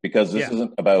me, because this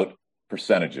isn't about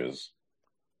percentages,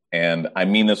 and I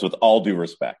mean this with all due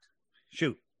respect.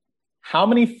 Shoot. How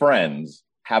many friends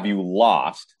have you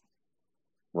lost,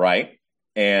 right?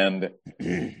 And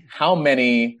how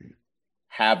many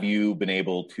have you been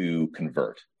able to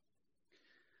convert?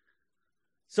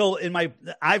 So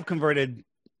I've converted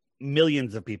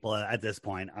millions of people at this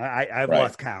point. I've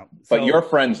lost count. But your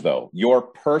friends, though, your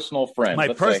personal friends.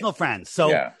 My personal friends.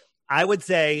 So I would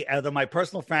say out of my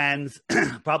personal friends,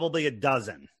 probably a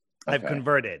dozen I've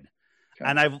converted. Okay.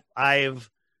 And I've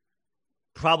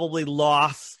probably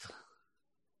lost,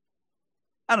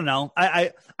 I don't know.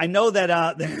 I know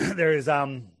that there's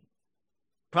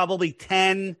probably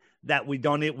 10 that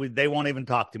they won't even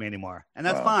talk to me anymore. And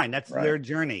that's fine. That's their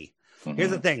journey. Mm-hmm. Here's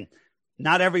the thing.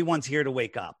 Not everyone's here to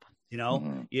wake up. You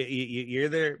know, you're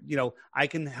there, I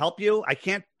can help you. I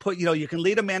can't put, you can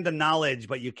lead a man to knowledge,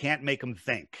 but you can't make him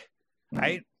think.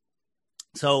 Right.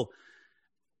 So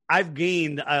I've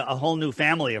gained a whole new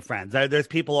family of friends. There's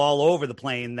people all over the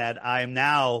plane that I'm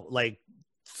now like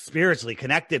spiritually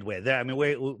connected with. I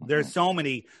mean, there's so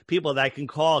many people that I can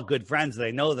call good friends that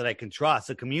I know that I can trust.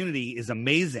 The community is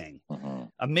amazing,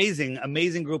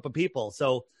 amazing group of people.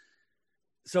 So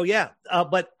yeah.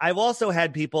 But I've also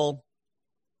had people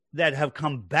that have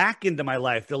come back into my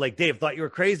life. They're like, Dave, thought you were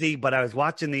crazy, but I was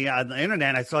watching the internet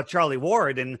and I saw Charlie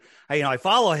Ward, and I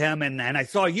follow him, and I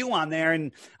saw you on there,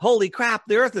 and holy crap,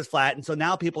 the Earth is flat. And so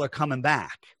now people are coming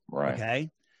back. Right.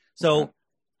 Okay. So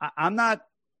I'm not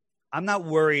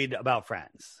worried about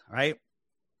friends. Right.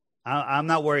 I'm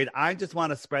not worried. I just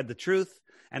want to spread the truth.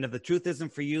 And if the truth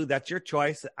isn't for you, that's your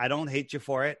choice. I don't hate you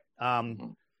for it.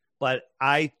 But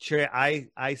I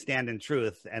stand in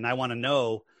truth, and I want to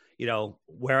know,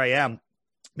 where I am.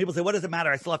 People say, what does it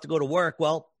matter? I still have to go to work.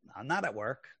 Well, I'm not at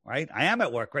work, right? I am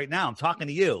at work right now. I'm talking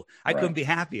to you. I couldn't be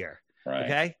happier. Right.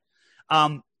 Okay.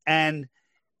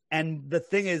 And the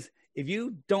thing is, if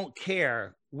you don't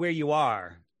care where you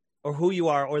are or who you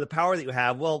are or the power that you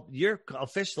have, well, you're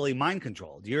officially mind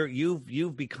controlled.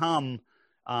 You've become,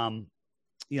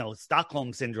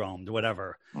 Stockholm syndrome or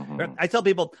whatever. I tell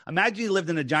people, imagine you lived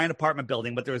in a giant apartment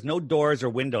building, but there was no doors or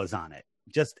windows on it,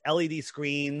 just LED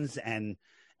screens and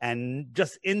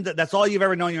just that's all you've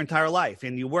ever known your entire life.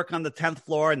 And you work on the 10th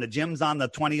floor and the gym's on the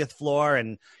 20th floor.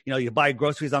 And, you buy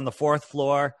groceries on the 4th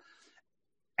floor.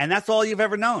 And that's all you've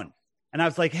ever known. And I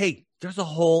was like, hey, there's a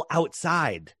whole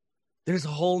outside. There's a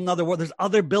whole nother world. There's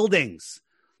other buildings.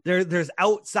 There's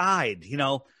outside,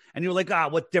 and you're like,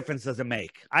 what difference does it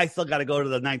make? I still got to go to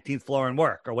the 19th floor and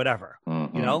work or whatever.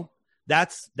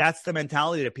 That's the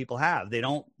mentality that people have. They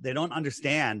don't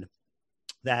understand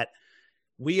that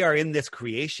we are in this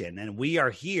creation and we are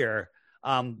here.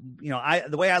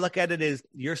 The way I look at it is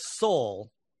your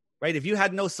soul, right? If you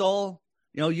had no soul,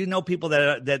 people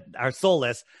that are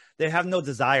soulless, they have no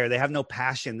desire. They have no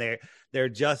passion. They're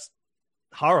just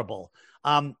horrible.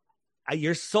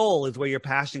 Your soul is where your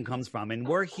passion comes from. And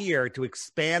we're here to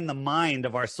expand the mind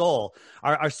of our soul.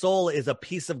 Our soul is a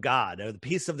piece of God or the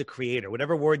piece of the creator,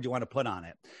 whatever word you want to put on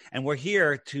it. And we're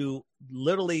here to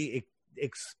literally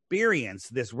experience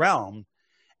this realm.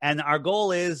 And our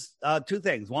goal is two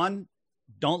things. One,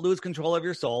 don't lose control of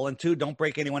your soul. And two, don't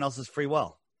break anyone else's free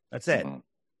will. That's it.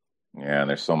 Yeah,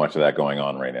 there's so much of that going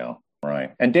on right now.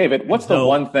 Right. And David, what's the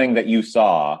one thing that you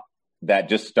saw that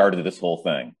just started this whole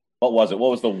thing? What was it? What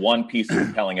was the one piece of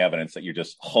compelling evidence that you're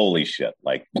just, holy shit,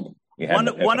 like you had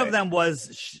one of them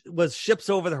was ships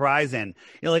over the horizon.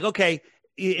 Okay,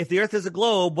 if the Earth is a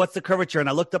globe, what's the curvature? And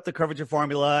I looked up the curvature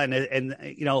formula, and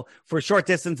for short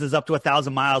distances up to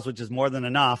 1,000 miles, which is more than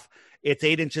enough, it's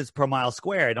 8 inches per mile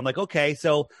squared. I'm like, okay,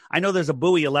 so I know there's a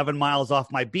buoy 11 miles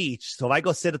off my beach. So if I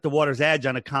go sit at the water's edge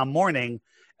on a calm morning,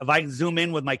 if I zoom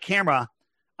in with my camera,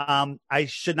 I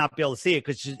should not be able to see it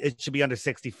because it should be under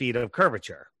 60 feet of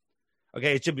curvature.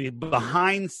 Okay, it should be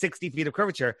behind 60 feet of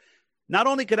curvature. Not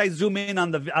only could I zoom in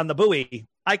on the buoy,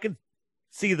 I could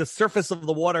see the surface of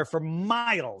the water for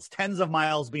miles, tens of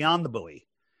miles beyond the buoy,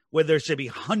 where there should be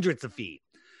hundreds of feet.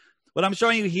 What I'm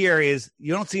showing you here is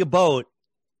you don't see a boat,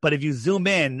 but if you zoom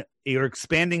in, you're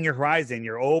expanding your horizon,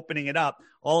 you're opening it up,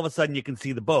 all of a sudden you can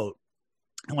see the boat.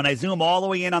 And when I zoom all the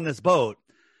way in on this boat,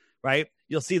 right,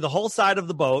 you'll see the whole side of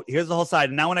the boat. Here's the whole side.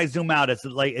 And now when I zoom out,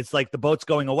 it's like the boat's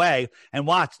going away. And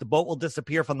watch, the boat will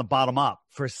disappear from the bottom up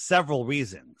for several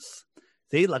reasons.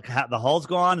 See, look, the hull's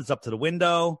gone. It's up to the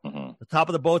window. The top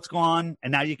of the boat's gone.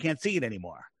 And now you can't see it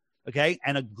anymore. Okay.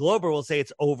 And a glober will say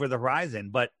it's over the horizon,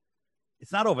 but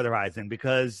it's not over the horizon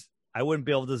because I wouldn't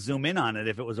be able to zoom in on it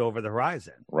if it was over the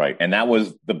horizon. Right. And that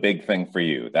was the big thing for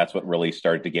you. That's what really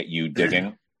started to get you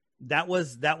digging. That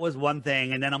was one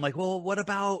thing. And then I'm like, well, what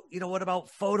about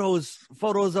photos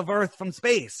of Earth from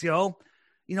space?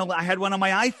 I had one on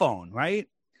my iPhone, right?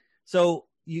 So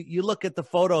you look at the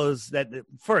photos that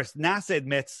first NASA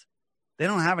admits they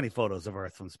don't have any photos of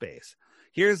Earth from space.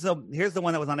 Here's the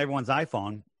one that was on everyone's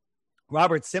iPhone.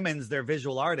 Robert Simmons, their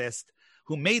visual artist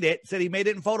who made it, said he made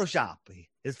it in Photoshop.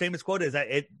 His famous quote is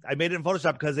I made it in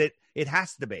Photoshop because it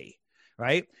has to be,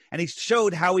 right? And he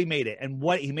showed how he made it and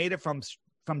what he made it from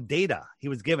data he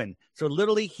was given. So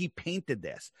literally he painted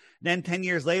this. Then 10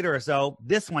 years later or so,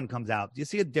 this one comes out. Do you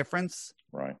see a difference?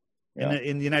 Right. Yeah.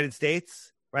 In the United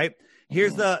States, right?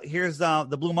 Here's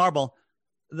the blue marble.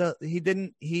 He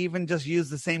even just used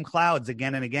the same clouds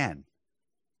again and again.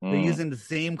 They're using the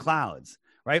same clouds,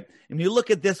 right? And you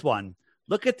look at this one,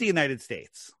 look at the United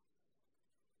States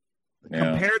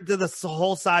compared to the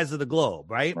whole size of the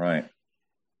globe, right? Right.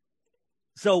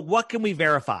 So what can we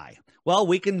verify? Well,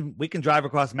 we can drive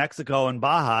across Mexico and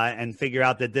Baja and figure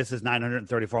out that this is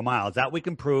 934 miles. That we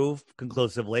can prove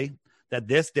conclusively that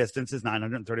this distance is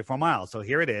 934 miles. So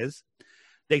here it is.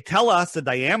 They tell us the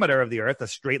diameter of the Earth, a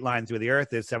straight line through the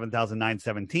Earth, is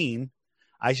 7,917.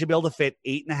 I should be able to fit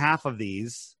 8.5 of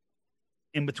these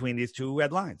in between these two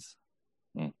red lines.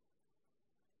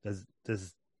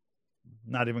 Does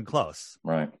not even close.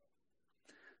 Right.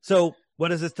 So what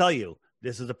does this tell you?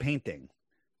 This is a painting.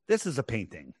 This is a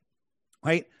painting.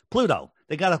 Right? Pluto.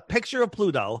 They got a picture of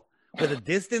Pluto with a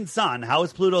distant sun. How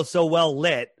is Pluto so well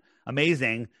lit?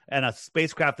 Amazing. And a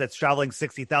spacecraft that's traveling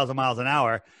 60,000 miles an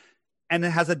hour. And it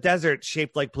has a desert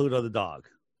shaped like Pluto the dog.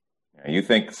 You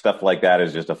think stuff like that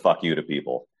is just a fuck you to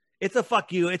people. It's a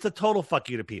fuck you. It's a total fuck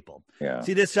you to people. Yeah.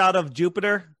 See this shot of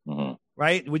Jupiter,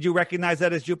 right? Would you recognize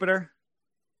that as Jupiter?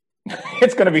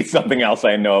 It's going to be something else,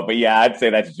 I know, but yeah, I'd say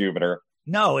that's Jupiter.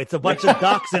 No, it's a bunch of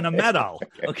ducks in a meadow.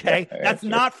 Okay. That's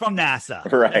not from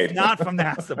NASA. Right. That's not from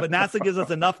NASA, but NASA gives us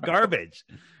enough garbage.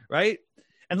 Right.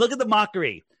 And look at the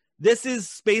mockery. This is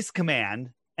Space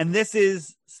Command and this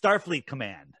is Starfleet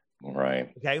Command.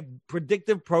 Right. Okay.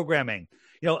 Predictive programming.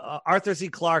 Arthur C.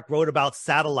 Clarke wrote about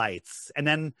satellites. And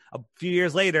then a few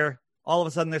years later, all of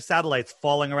a sudden there's satellites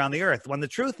falling around the Earth. When the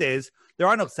truth is there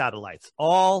are no satellites.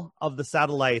 All of the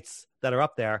satellites that are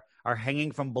up there are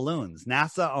hanging from balloons.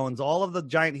 NASA owns all of the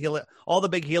giant helium, all the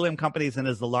big helium companies, and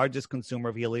is the largest consumer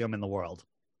of helium in the world.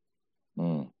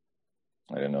 I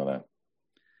didn't know that.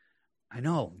 I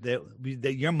know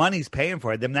that your money's paying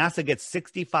for it. The NASA gets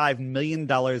 $65 million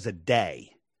a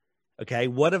day. Okay.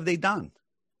 What have they done?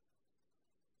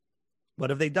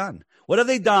 What have they done? What have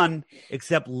they done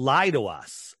except lie to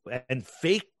us and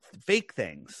fake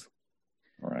things?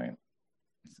 Right.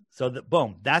 So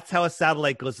boom, that's how a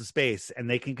satellite goes to space, and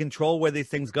they can control where these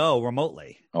things go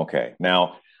remotely. Okay.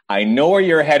 Now, I know where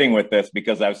you're heading with this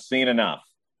because I've seen enough.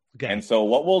 Okay. And so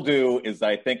what we'll do is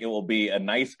I think it will be a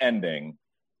nice ending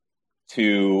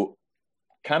to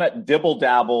kind of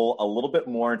dibble-dabble a little bit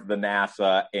more into the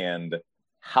NASA and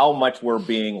how much we're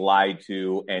being lied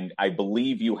to. And I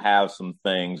believe you have some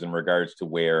things in regards to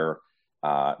where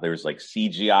there's like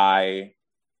CGI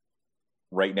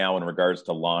right now in regards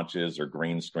to launches or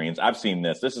green screens. I've seen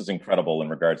this. This is incredible in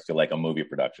regards to like a movie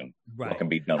production. Right. What can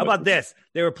be done. How about this?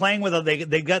 They were playing with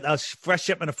they got a fresh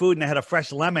shipment of food and they had a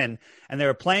fresh lemon and they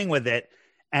were playing with it.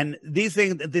 And the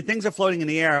things are floating in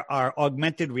the air are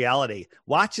augmented reality.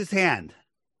 Watch his hand.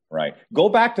 Right. Go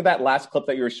back to that last clip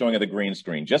that you were showing of the green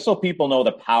screen, just so people know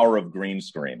the power of green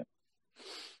screen.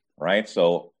 Right.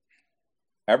 So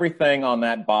everything on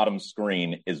that bottom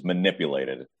screen is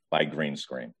manipulated by green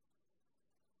screen.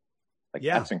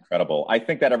 That's incredible. I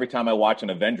think that every time I watch an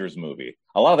Avengers movie,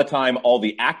 a lot of the time, all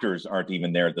the actors aren't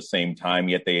even there at the same time,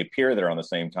 yet they appear there on the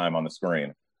same time on the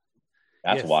screen.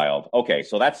 That's wild. Okay.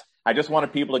 So I just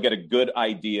wanted people to get a good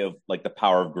idea of like the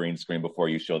power of green screen before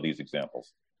you show these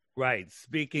examples. Right.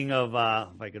 Speaking of,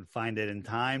 if I could find it in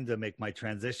time to make my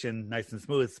transition nice and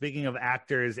smooth. Speaking of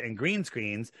actors and green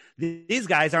screens, these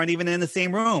guys aren't even in the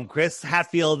same room. Chris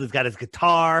Hadfield has got his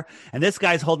guitar, and this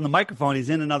guy's holding the microphone. He's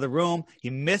in another room. He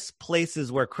misplaces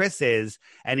where Chris is,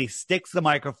 and he sticks the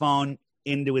microphone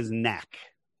into his neck.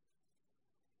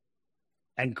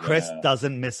 And Chris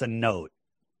doesn't miss a note.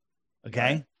 Okay?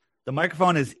 Right. The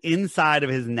microphone is inside of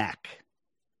his neck.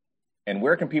 And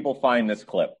where can people find this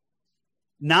clip?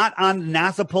 Not on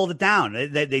NASA pulled it down.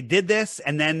 They did this,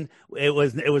 and then it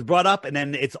was brought up, and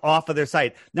then it's off of their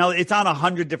site. Now it's on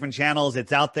 100 different channels.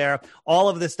 It's out there. All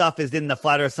of this stuff is in the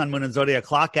Flat Earth, Sun, Moon, and Zodiac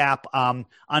Clock app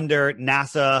under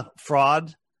NASA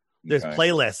fraud. There's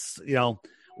playlists,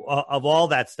 of all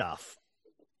that stuff.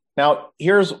 Now,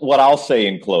 here's what I'll say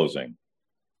in closing.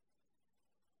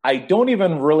 I don't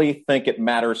even really think it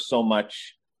matters so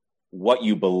much what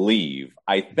you believe.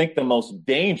 I think the most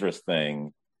dangerous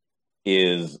thing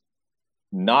is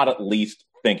not at least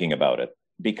thinking about it,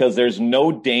 because there's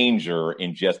no danger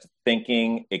in just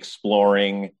thinking,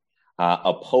 exploring,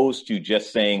 opposed to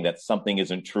just saying that something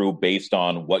isn't true based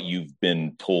on what you've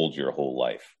been told your whole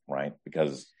life, right?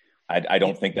 Because I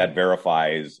don't think that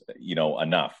verifies,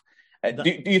 enough.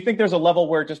 Do you think there's a level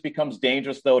where it just becomes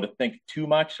dangerous, though, to think too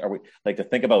much? Are we like to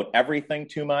think about everything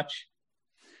too much?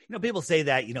 People say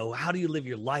that, how do you live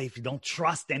your life? You don't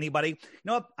trust anybody. You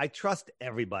know what? I trust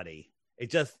everybody. It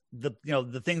just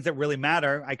the things that really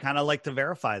matter, I kind of like to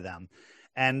verify them.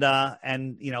 And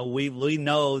we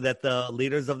know that the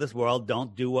leaders of this world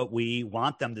don't do what we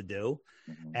want them to do.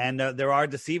 Mm-hmm. And there are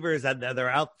deceivers that they're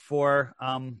out for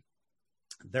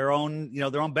their own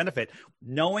benefit.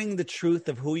 Knowing the truth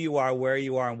of who you are, where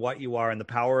you are, and what you are, and the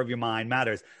power of your mind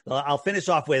matters. I'll finish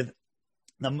off with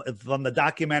from the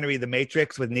documentary The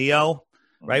Matrix with Neo,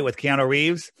 right, with Keanu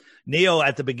Reeves. Neo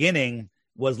at the beginning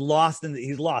was lost, and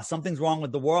he's lost. Something's wrong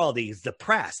with the world. He's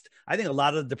depressed. I think a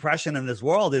lot of the depression in this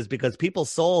world is because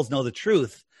people's souls know the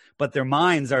truth, but their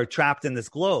minds are trapped in this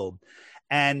globe.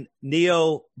 And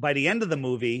Neo, by the end of the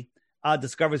movie,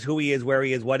 discovers who he is, where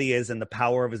he is, what he is, and the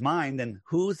power of his mind. And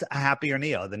who's a happier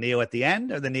Neo, the Neo at the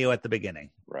end or the Neo at the beginning?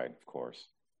 Right, of course.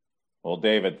 Well,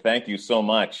 David, thank you so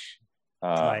much.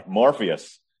 Right.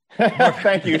 Morpheus.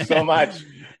 Thank you so much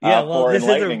for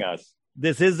enlightening us.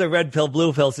 This is the red pill,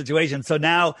 blue pill situation. So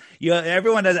now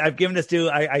everyone that I've given this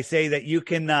to, I say that you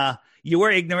can, you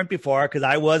were ignorant before, because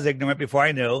I was ignorant before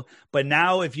I knew. But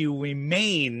now if you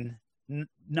remain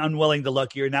unwilling to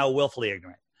look, you're now willfully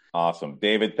ignorant. Awesome.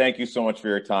 David, thank you so much for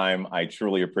your time. I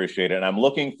truly appreciate it. And I'm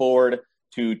looking forward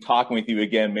to talking with you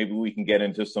again. Maybe we can get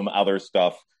into some other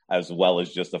stuff as well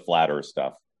as just the flat earth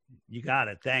stuff. You got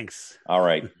it. Thanks. All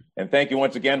right. And thank you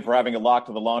once again for having a Lock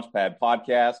to the Launchpad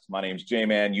podcast. My name's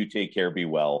J-Man. You take care. Be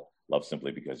well. Love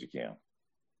simply because you can.